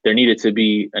there needed to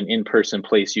be an in-person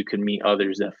place you could meet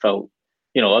others that felt,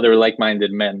 other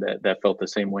like-minded men that felt the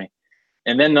same way.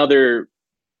 And then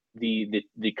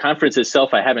the conference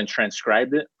itself, I haven't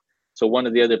transcribed it. So one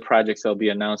of the other projects I'll be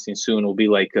announcing soon will be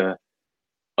like a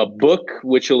book,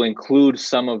 which will include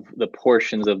some of the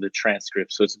portions of the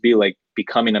transcript. So it's be like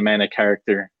becoming a Man of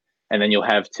Character. And then you'll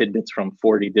have tidbits from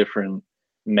 40 different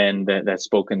men that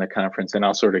spoke in the conference, and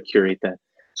I'll sort of curate that.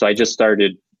 So I just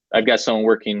started. I've got someone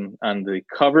working on the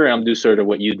cover. I'm do sort of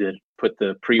what you did, put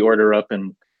the pre-order up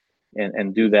and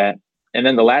do that. And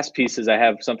then the last piece is I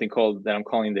have something that I'm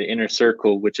calling the Inner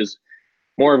Circle, which is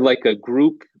more of like a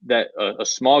group a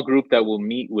small group that will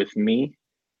meet with me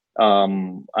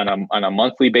on a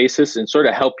monthly basis and sort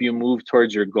of help you move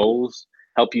towards your goals,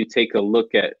 help you take a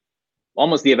look at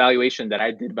almost the evaluation that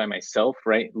I did by myself,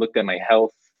 right? Looked at my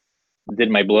health, did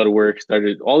my blood work,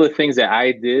 started all the things that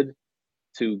I did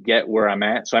to get where I'm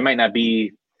at. So I might not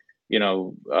be,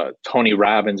 Tony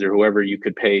Robbins or whoever you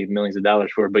could pay millions of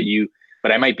dollars for, but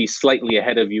I might be slightly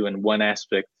ahead of you in one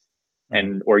aspect.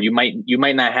 Or you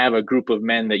might not have a group of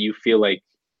men that you feel like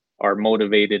are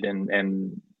motivated and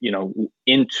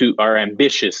are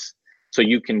ambitious. So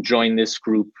you can join this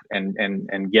group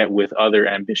and get with other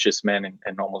ambitious men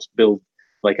and almost build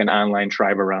like an online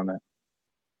tribe around that.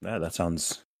 Yeah, that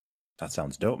sounds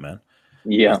dope, man.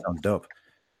 Yeah. That sounds dope.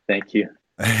 Thank you.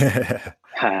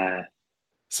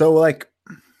 So like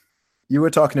you were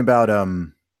talking about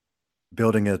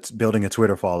building a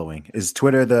Twitter following. Is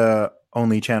Twitter the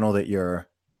only channel that you're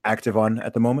active on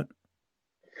at the moment?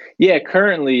 Yeah,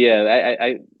 currently, yeah.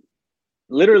 I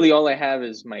literally all I have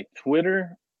is my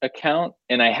Twitter account,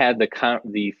 and I had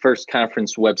the first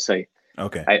conference website.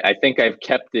 Okay. I think I've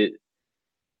kept it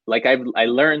like I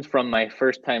learned from my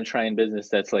first time trying business,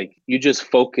 that's like, you just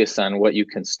focus on what you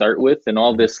can start with, and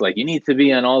all this, like, you need to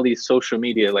be on all these social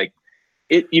media, like,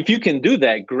 if you can do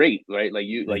that, great, right? Like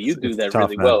you do that tough,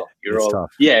 really man. well. It's tough.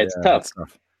 It's Yeah, tough. it's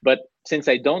tough. But since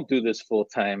I don't do this full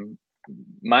time,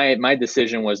 my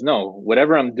decision was, no,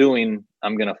 whatever I'm doing,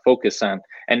 I'm gonna focus on,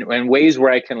 and ways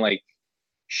where I can like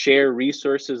share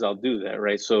resources, I'll do that,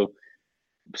 right? So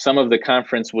some of the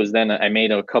conference was, then I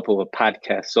made a couple of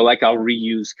podcasts. So like I'll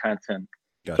reuse content.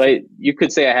 Gotcha. So you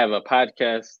could say I have a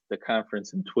podcast, the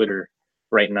conference, and Twitter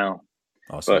right now.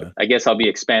 Awesome, but man. I guess I'll be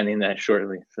expanding that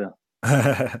shortly. So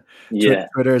yeah,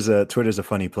 Twitter's a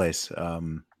funny place.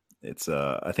 It's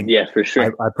I think, yeah, for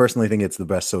sure. I personally think it's the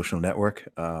best social network.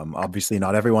 Obviously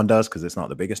not everyone does, because it's not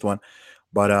the biggest one,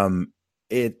 but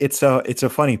it's a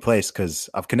funny place because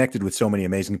I've connected with so many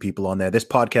amazing people on there. This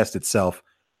podcast itself,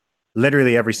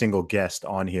 literally every single guest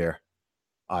on here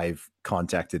I've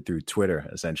contacted through Twitter,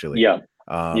 essentially. Yeah.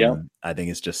 I think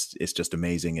it's just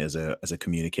amazing as a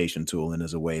communication tool, and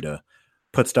as a way to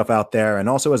put stuff out there, and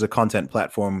also as a content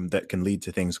platform that can lead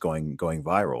to things going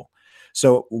viral.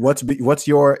 So what's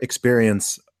your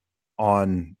experience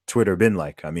on Twitter been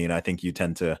like? I mean, I think you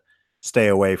tend to stay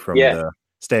away from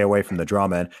the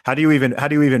drama. And how do you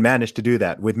even manage to do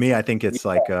that? With me, I think it's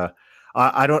like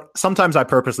I don't, sometimes I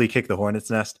purposely kick the hornet's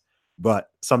nest, but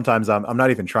sometimes I'm not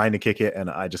even trying to kick it, and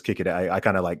I just kick it. I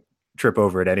kind of like trip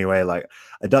over it anyway. Like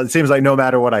it seems like no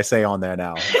matter what I say on there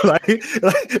now, like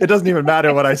it doesn't even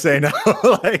matter what I say now.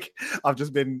 Like I've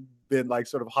just been like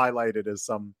sort of highlighted as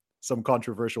some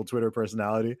controversial Twitter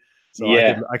personality. So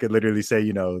I could literally say,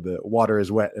 the water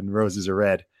is wet and roses are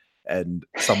red, and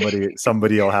somebody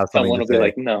will have something Someone to will say. be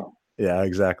like, no. Yeah,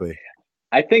 exactly.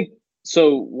 I think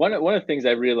so. One of the things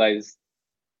I realized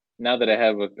now that I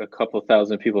have a couple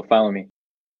thousand people follow me,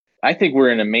 I think we're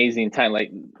in an amazing time.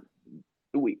 Like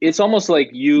it's almost like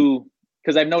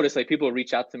because I've noticed like people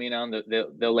reach out to me now, and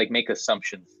they'll like make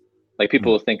assumptions. Like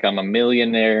people will think I'm a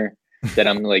millionaire, that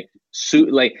I'm like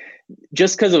like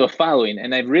just because of a following.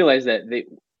 And I've realized that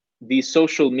these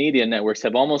social media networks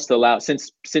have almost allowed,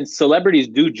 since celebrities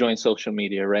do join social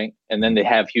media, right? And then they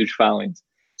have huge followings.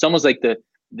 It's almost like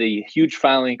the huge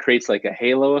following creates like a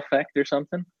halo effect or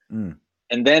something.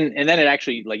 And then it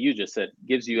actually, like you just said,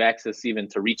 gives you access even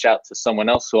to reach out to someone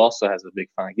else who also has a big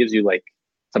following. It gives you like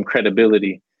some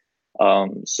credibility.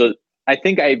 So I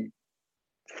think I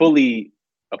fully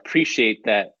appreciate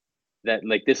that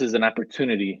like this is an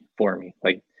opportunity for me.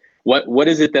 Like what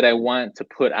is it that I want to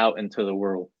put out into the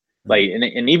world? Like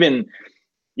and even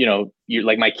you're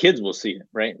like, my kids will see it,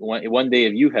 right? One day,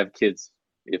 if you have kids,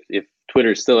 if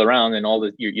Twitter's still around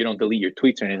and you don't delete your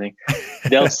tweets or anything,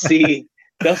 they'll see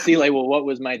like, well, what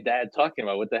was my dad talking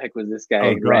about? What the heck was this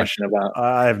guy ranting about?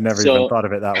 I've never even thought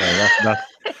of it that way.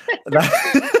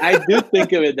 That's I do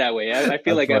think of it that way. I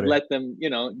feel like funny. I've let them,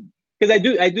 because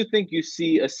I do think you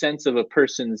see a sense of a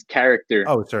person's character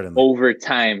certainly over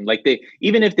time. Like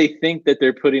even if they think that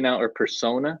they're putting out a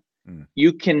persona,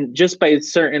 you can, just by a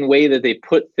certain way that they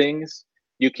put things,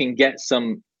 you can get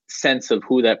some sense of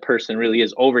who that person really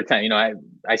is over time.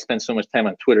 I spend so much time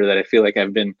on Twitter that I feel like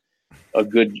I've been a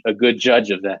good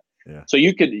judge of that. Yeah. So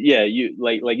you could, you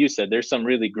like you said, there's some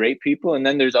really great people, and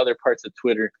then there's other parts of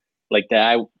Twitter like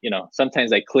that.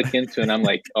 Sometimes I click into and I'm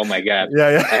like, oh my God,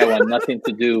 I want nothing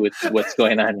to do with what's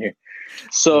going on here.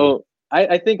 So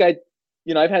I think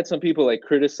I've had some people like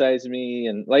criticize me,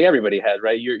 and like everybody has,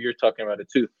 right? You're talking about it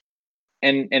too.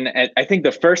 And I think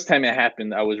the first time it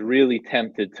happened, I was really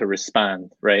tempted to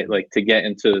respond, right? Like to get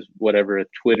into whatever a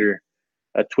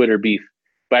Twitter beef.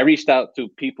 But I reached out to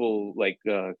people like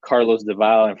Carlos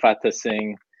Deval and Fatah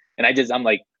Singh, and I'm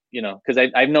like, because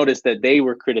I've noticed that they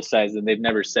were criticized and they've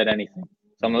never said anything.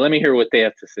 So I'm like, let me hear what they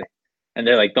have to say. And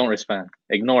they're like, don't respond,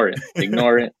 ignore it.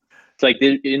 It's like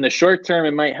in the short term,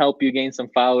 it might help you gain some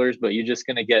followers, but you're just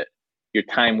gonna get your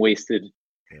time wasted.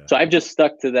 Yeah. So I've just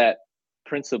stuck to that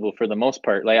principle for the most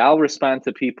part. Like I'll respond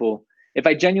to people if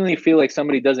I genuinely feel like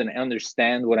somebody doesn't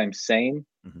understand what I'm saying,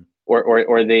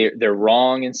 or they're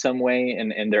wrong in some way,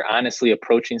 and they're honestly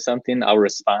approaching something. I'll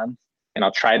respond and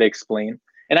I'll try to explain.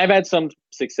 And I've had some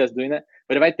success doing that.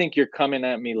 But if I think you're coming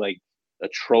at me like a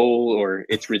troll or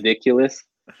it's ridiculous,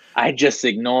 I just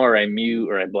ignore, I mute,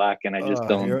 or I block, and I just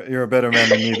don't. You're a better man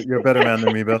than me. You're a better man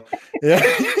than me, Bill. Yeah.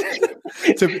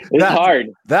 It's hard.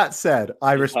 That said,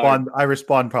 I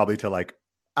respond probably to like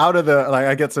out of the, like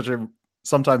I get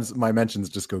sometimes my mentions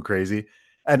just go crazy,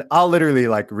 and I'll literally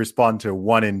like respond to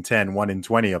 1 in 10, 1 in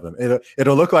 20 of them.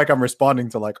 It'll look like I'm responding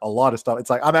to like a lot of stuff. It's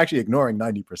like I'm actually ignoring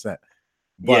 90%.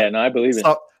 But yeah, no, I believe it.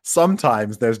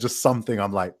 Sometimes there's just something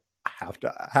I'm like, I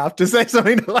have to say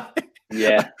something to like.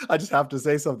 Yeah. I just have to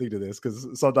say something to this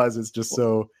because sometimes it's just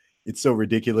it's so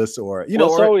ridiculous, or It's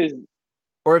always,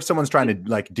 or if someone's trying to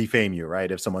like defame you,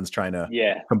 right? If someone's trying to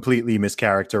completely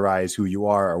mischaracterize who you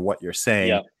are or what you're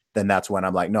saying, then that's when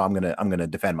I'm like, no, I'm gonna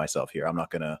defend myself here. I'm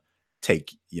not gonna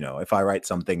take, if I write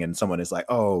something and someone is like,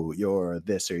 oh, you're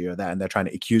this or you're that, and they're trying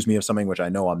to accuse me of something which I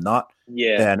know I'm not,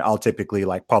 then I'll typically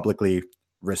like publicly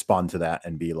respond to that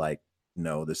and be like,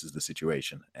 no, this is the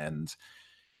situation. And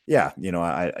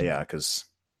because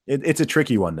it's a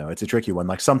tricky one though. It's a tricky one.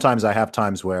 Like sometimes I have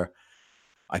times where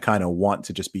I kind of want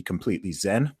to just be completely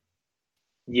zen.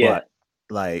 Yeah. But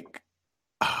like,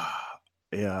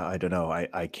 I don't know.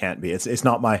 I can't be. It's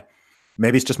not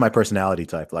maybe it's just my personality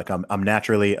type. Like I'm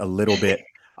naturally a little bit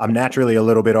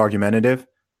argumentative,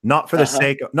 not for the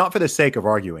sake of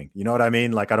arguing. You know what I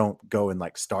mean? Like I don't go and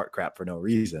like start crap for no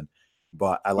reason,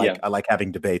 but I like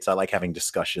having debates. I like having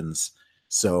discussions.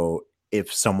 So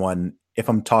if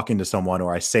I'm talking to someone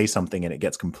or I say something and it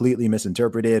gets completely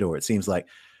misinterpreted, or it seems like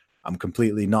I'm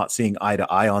completely not seeing eye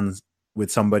to eye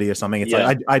with somebody or something, it's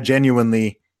like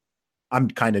I'm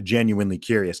kind of genuinely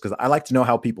curious because I like to know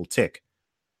how people tick.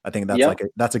 I think that's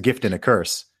that's a gift and a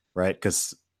curse, right?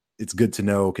 Because it's good to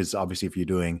know, because obviously if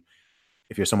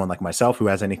you're someone like myself who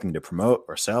has anything to promote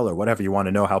or sell or whatever, you want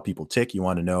to know how people tick. You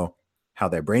want to know how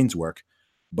their brains work.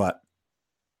 But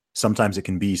sometimes it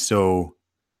can be so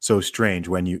strange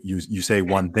when you say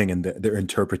one thing and their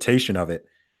interpretation of it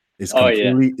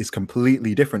is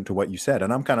completely different to what you said.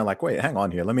 And I'm kind of like, wait, hang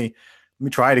on here. Let me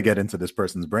try to get into this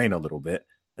person's brain a little bit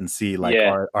and see like,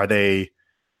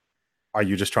 are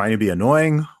you just trying to be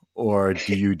annoying, or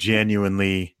do you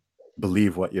genuinely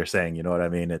believe what you're saying? You know what I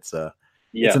mean? It's an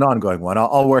ongoing one.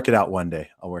 I'll work it out one day.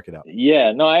 I'll work it out.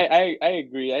 Yeah, no, I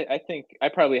agree. I think I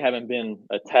probably haven't been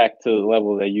attacked to the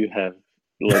level that you have.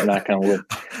 Like, knock on wood.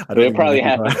 But it probably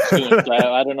happens soon. So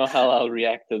I don't know how I'll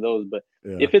react to those. But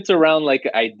if it's around like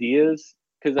ideas,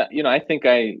 because I think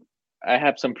I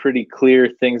have some pretty clear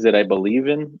things that I believe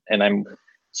in, and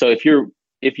so if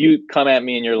you come at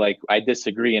me and you're like, I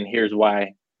disagree and here's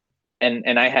why,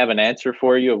 and I have an answer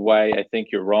for you of why I think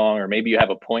you're wrong, or maybe you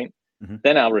have a point,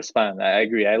 then I'll respond. I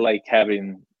agree. I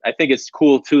think it's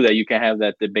cool too that you can have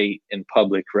that debate in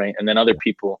public, right? And then other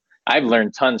people, I've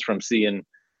learned tons from seeing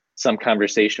some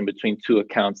conversation between two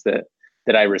accounts that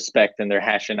I respect, and they're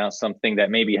hashing out something that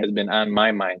maybe has been on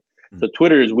my mind. So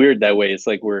Twitter is weird that way. It's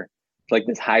like it's like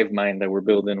this hive mind that we're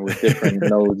building with different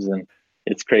nodes, and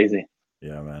it's crazy.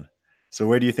 Yeah, man. So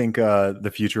where do you think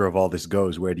the future of all this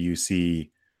goes? Where do you see,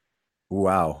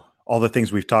 all the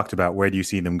things we've talked about, where do you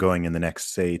see them going in the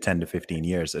next, say, 10 to 15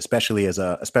 years, especially as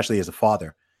a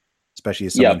father, especially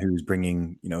as someone who's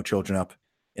bringing, children up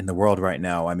in the world right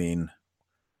now? I mean,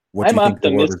 what do you think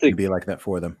the world is going to be like that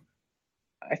for them?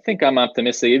 I think I'm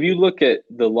optimistic. If you look at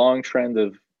the long trend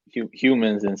of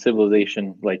humans and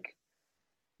civilization, like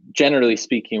generally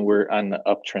speaking, we're on the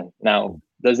uptrend. Now,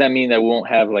 does that mean that we won't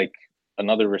have like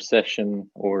another recession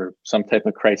or some type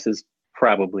of crisis?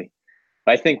 Probably.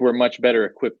 But I think we're much better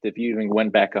equipped if you even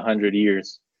went back 100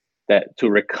 years that to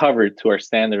recover to our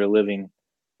standard of living,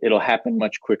 it'll happen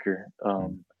much quicker.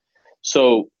 And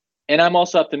I'm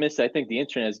also optimistic. I think the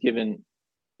internet has given,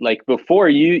 like before,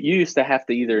 you used to have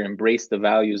to either embrace the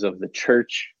values of the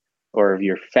church or of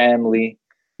your family.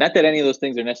 Not that any of those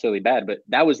things are necessarily bad, but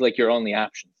that was like your only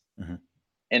option.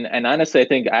 And honestly, I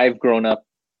think I've grown up,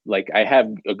 like I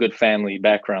have a good family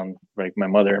background, like my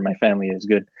mother and my family is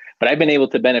good, but I've been able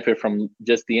to benefit from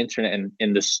just the internet, and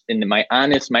in my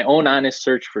own honest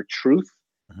search for truth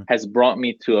has brought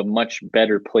me to a much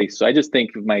better place. So I just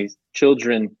think if my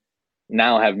children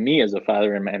now have me as a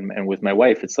father and with my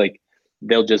wife, it's like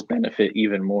they'll just benefit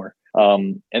even more.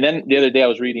 And then the other day I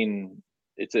was reading,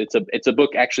 it's a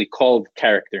book actually called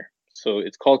Character. So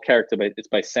it's called Character, but it's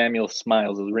by Samuel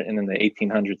Smiles. It was written in the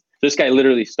 1800s. This guy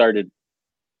literally started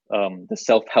the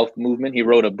self-help movement. He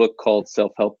wrote a book called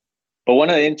Self-Help. But one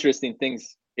of the interesting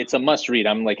things, it's a must read.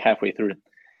 I'm like halfway through it,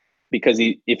 because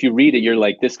if you read it, you're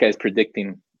like, this guy's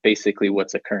predicting basically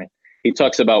what's occurring. He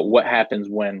talks about what happens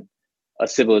when a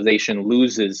civilization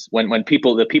loses, when the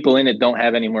people in it don't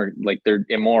have any more, like they're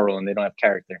immoral and they don't have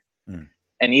character.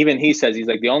 And even he says, he's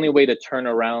like, the only way to turn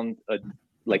around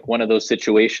like one of those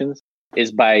situations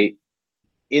is by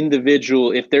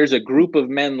individual, if there's a group of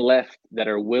men left that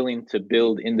are willing to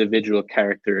build individual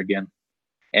character again.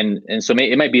 And so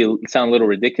it might sound a little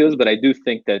ridiculous, but I do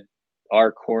think that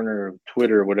our corner of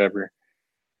Twitter or whatever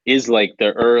is like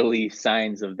the early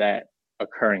signs of that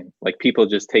occurring. Like people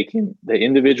just taking the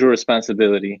individual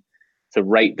responsibility to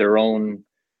write their own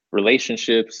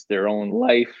relationships, their own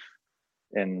life,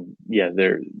 and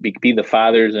be the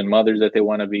fathers and mothers that they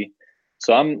want to be.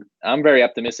 So I'm very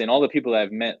optimistic. And all the people that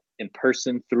I've met in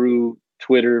person through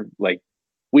Twitter, like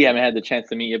we haven't had the chance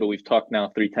to meet yet, but we've talked now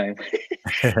 3 times.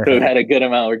 So we've had a good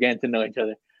amount. We're getting to know each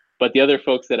other. But the other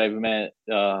folks that I've met,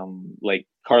 like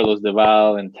Carlos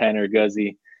Deval and Tanner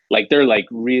Guzzi, like they're like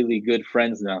really good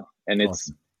friends now. And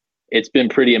Awesome. it's been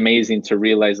pretty amazing to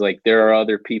realize like there are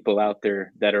other people out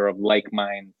there that are of like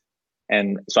mind.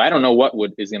 And so I don't know what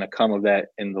is going to come of that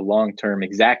in the long term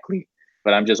exactly,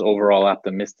 but I'm just overall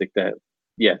optimistic that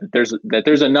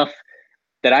there's enough,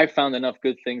 that I've found enough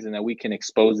good things, and that we can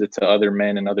expose it to other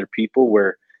men and other people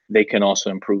where they can also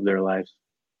improve their lives.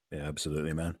 Yeah,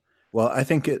 absolutely, man. Well, I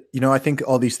think I think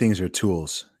all these things are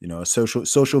tools,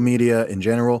 social media in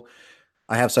general.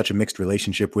 I have such a mixed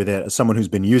relationship with it as someone who's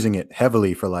been using it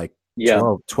heavily for like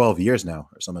 12 years now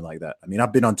or something like that. I mean,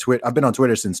 I've been on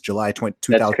Twitter since July 2000.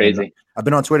 That's crazy. I've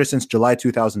been on Twitter since July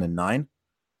 2009.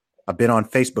 I've been on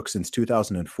Facebook since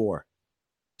 2004.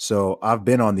 So I've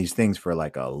been on these things for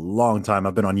like a long time.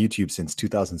 I've been on YouTube since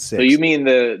 2006. So you mean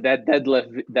that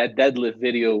deadlift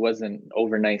video wasn't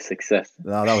overnight success?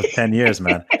 No, that was 10 years,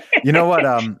 man. You know what?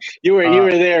 You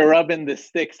were there rubbing the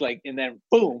sticks, like, and then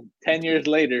boom, 10 years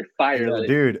later, fire. Yeah,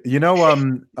 dude.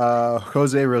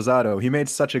 Jose Rosado, he made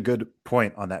such a good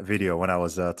point on that video when I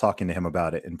was talking to him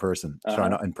about it in person.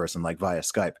 Sorry, not in person, like via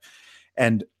Skype.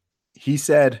 And he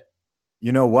said,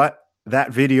 you know what?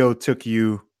 That video took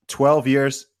you 12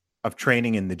 years of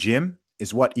training in the gym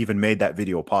is what even made that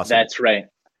video possible. That's right.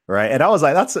 Right. And I was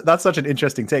like, that's such an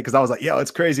interesting take, because I was like, yeah, it's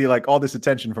crazy, like all this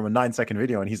attention from a 9-second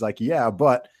video. And he's like, yeah,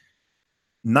 but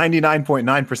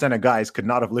 99.9% of guys could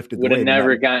not have lifted the weight. Would have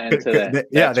never gotten to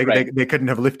that. They couldn't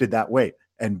have lifted that weight.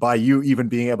 And by you even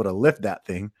being able to lift that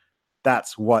thing,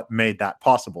 that's what made that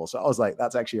possible. So I was like,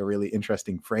 that's actually a really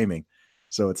interesting framing.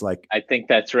 So it's like, I think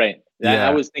that's right. Yeah.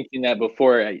 I was thinking that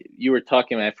before you were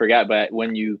talking, and I forgot, but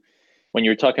when you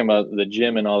were talking about the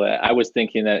gym and all that, I was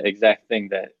thinking that exact thing,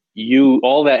 that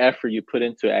all that effort you put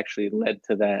into it actually led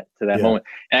to that moment.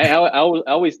 And I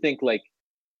always think, like,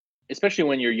 especially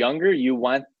when you're younger, you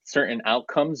want certain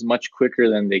outcomes much quicker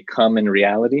than they come in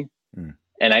reality.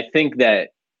 And I think that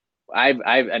I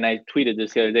tweeted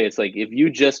this the other day. It's like, if you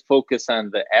just focus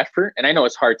on the effort, and I know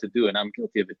it's hard to do, and I'm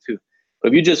guilty of it too, but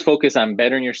if you just focus on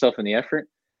bettering yourself in the effort,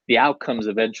 the outcomes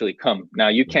eventually come. Now,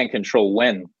 you can't control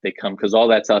when they come, because all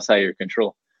that's outside your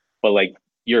control. But like,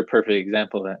 you're a perfect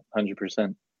example of that,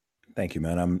 100%. Thank you,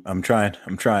 man. I'm trying,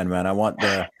 man. I want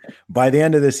by the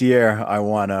end of this year, I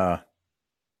want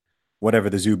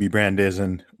whatever the Zuby brand is,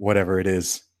 and whatever it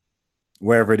is,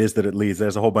 wherever it is that it leads.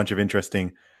 There's a whole bunch of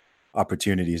interesting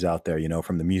opportunities out there,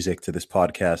 from the music to this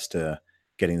podcast to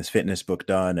getting this fitness book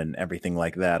done and everything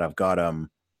like that. I've got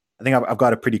I think I've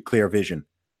got a pretty clear vision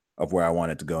of where I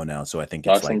want it to go now. So I think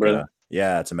it's awesome,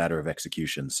 it's a matter of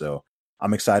execution. So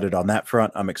I'm excited on that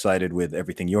front. I'm excited with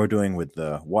everything you're doing with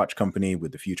the watch company,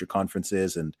 with the future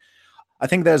conferences. And I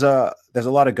think there's a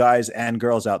lot of guys and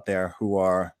girls out there who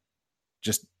are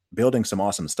just building some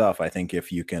awesome stuff. I think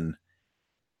if you can,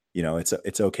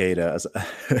 it's okay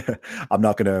to, I'm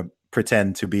not going to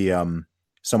pretend to be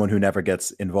someone who never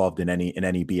gets involved in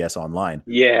any BS online.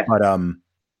 Yeah. But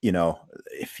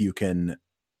if you can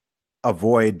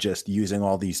avoid just using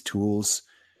all these tools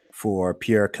for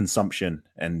pure consumption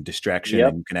and distraction,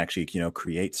 and you can actually,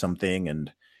 create something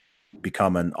and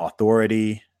become an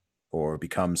authority, or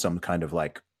become some kind of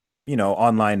like,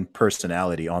 online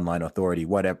personality, online authority,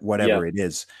 whatever it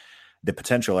is. The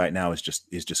potential right now is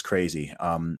just crazy.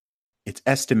 It's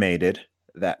estimated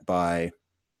that by,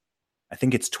 I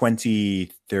think it's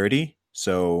 2030,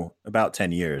 so about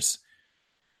 10 years,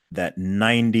 that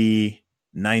 90 to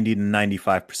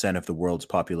 95% of the world's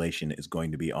population is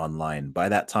going to be online. By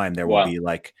that time, there will be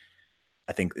like,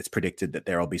 I think it's predicted that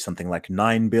there will be something like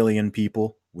 9 billion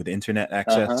people with internet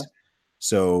access.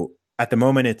 So at the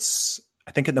moment,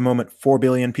 I think 4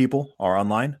 billion people are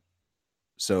online.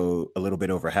 So a little bit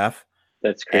over half.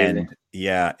 That's crazy. And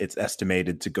yeah, it's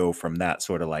estimated to go from that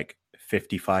sort of like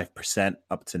 55%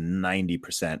 up to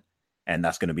 90%. And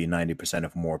that's going to be 90%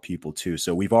 of more people too.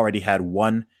 So we've already had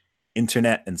one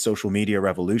internet and social media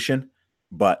revolution,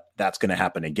 but that's going to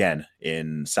happen again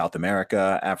in South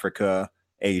America, Africa,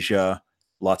 Asia,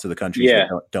 lots of the countries that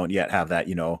don't yet have that,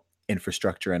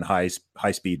 infrastructure and high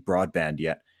speed broadband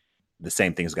yet. The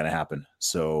same thing is going to happen.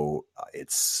 So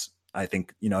I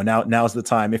think, now's the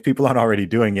time. If people aren't already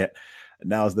doing it,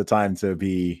 now's the time to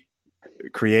be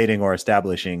creating or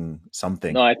establishing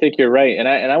something. No, I think you're right. And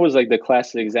I was like the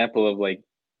classic example of like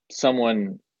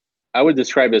someone I would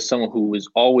describe as someone who was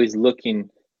always looking.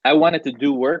 I wanted to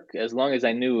do work as long as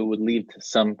I knew it would lead to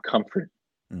some comfort.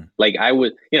 Like I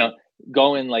would,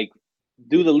 going like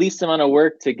do the least amount of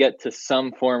work to get to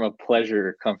some form of pleasure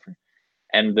or comfort.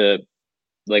 And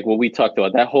like what we talked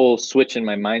about, that whole switch in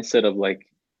my mindset of like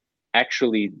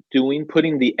actually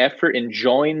putting the effort,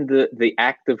 enjoying the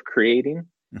act of creating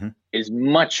is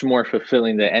much more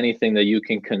fulfilling than anything that you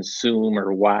can consume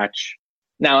or watch.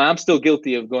 Now, I'm still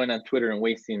guilty of going on Twitter and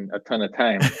wasting a ton of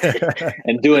time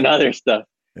and doing other stuff.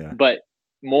 Yeah. But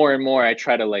more and more, I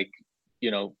try to like,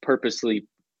 purposely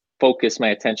focus my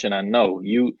attention on,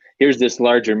 here's this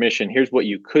larger mission. Here's what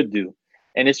you could do.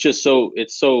 And it's just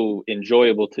it's so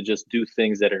enjoyable to just do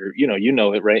things that are,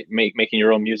 it, right? Making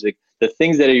your own music. The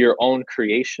things that are your own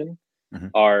creation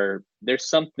there's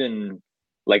something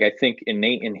like, I think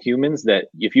innate in humans that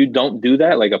if you don't do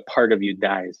that, like a part of you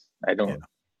dies. I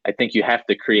think you have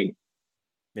to create.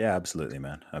 Yeah, absolutely,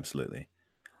 man. Absolutely.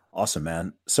 Awesome,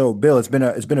 man. So Bill, it's been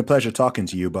a pleasure talking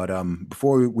to you, but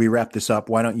before we wrap this up,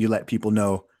 why don't you let people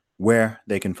know where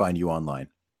they can find you online?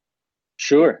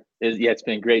 Sure. It's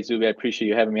been great, Zuby. I appreciate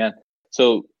you having me on.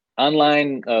 So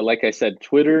online, like I said,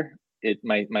 Twitter,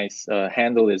 my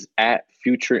handle is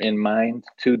 @FutureInMind,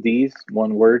 2 Ds,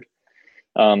 one word.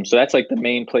 So that's like the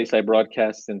main place I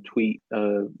broadcast and tweet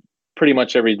pretty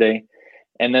much every day.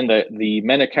 And then the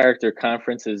Men of Character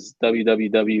conference is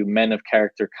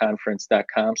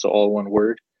www.menofcharacterconference.com. So all one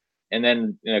word. And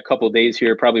then in a couple of days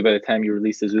here, probably by the time you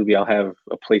release the Zuby, I'll have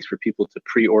a place for people to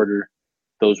pre-order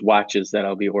those watches that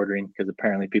I'll be ordering, because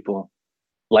apparently people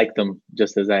like them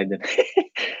just as I did.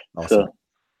 Awesome. So,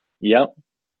 yep.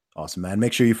 Awesome, man.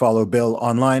 Make sure you follow Bill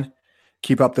online.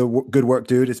 Keep up the good work,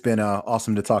 dude. It's been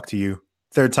awesome to talk to you.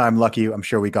 Third time lucky. I'm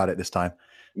sure we got it this time.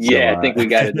 Yeah, I think we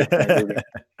got it this time.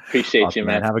 Appreciate awesome, you,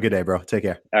 man. Have a good day, bro. Take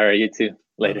care. All right, you too.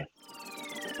 Later.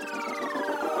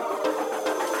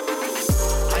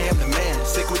 I am the man,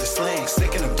 sick with the slang,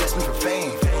 sick and I'm destined for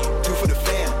fame. Do for the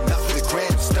fam, not for the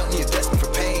gram. Stunting, you're destined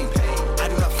for pain. I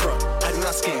do not front, I do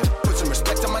not scam. Put some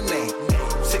respect on my name.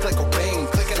 Sick like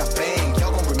Cobain, click and I bang.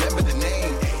 Y'all gon' remember the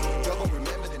name. Y'all gon'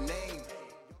 remember the name.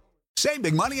 Save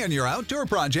big money on your outdoor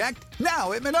project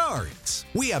now at Menards.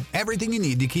 We have everything you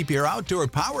need to keep your outdoor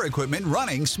power equipment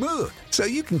running smooth, so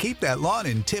you can keep that lawn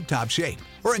in tip-top shape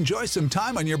or enjoy some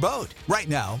time on your boat. Right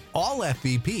now, all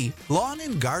FVP, lawn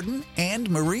and garden, and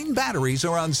marine batteries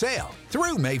are on sale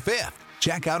through May 5th.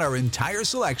 Check out our entire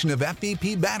selection of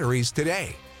FVP batteries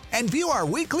today and view our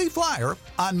weekly flyer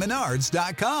on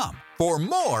Menards.com for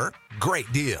more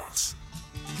great deals.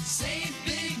 Save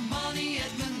big money at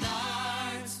Menards.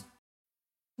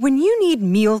 When you need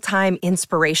mealtime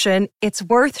inspiration, it's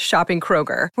worth shopping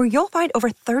Kroger, where you'll find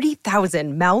over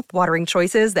 30,000 mouth-watering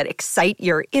choices that excite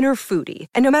your inner foodie.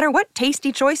 And no matter what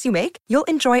tasty choice you make, you'll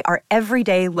enjoy our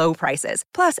everyday low prices,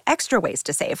 plus extra ways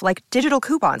to save, like digital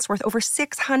coupons worth over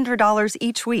 $600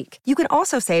 each week. You can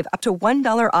also save up to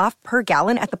 $1 off per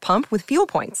gallon at the pump with fuel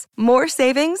points. More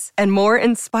savings and more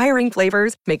inspiring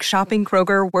flavors make shopping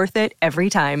Kroger worth it every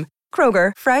time.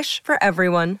 Kroger, fresh for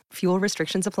everyone. Fuel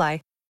restrictions apply.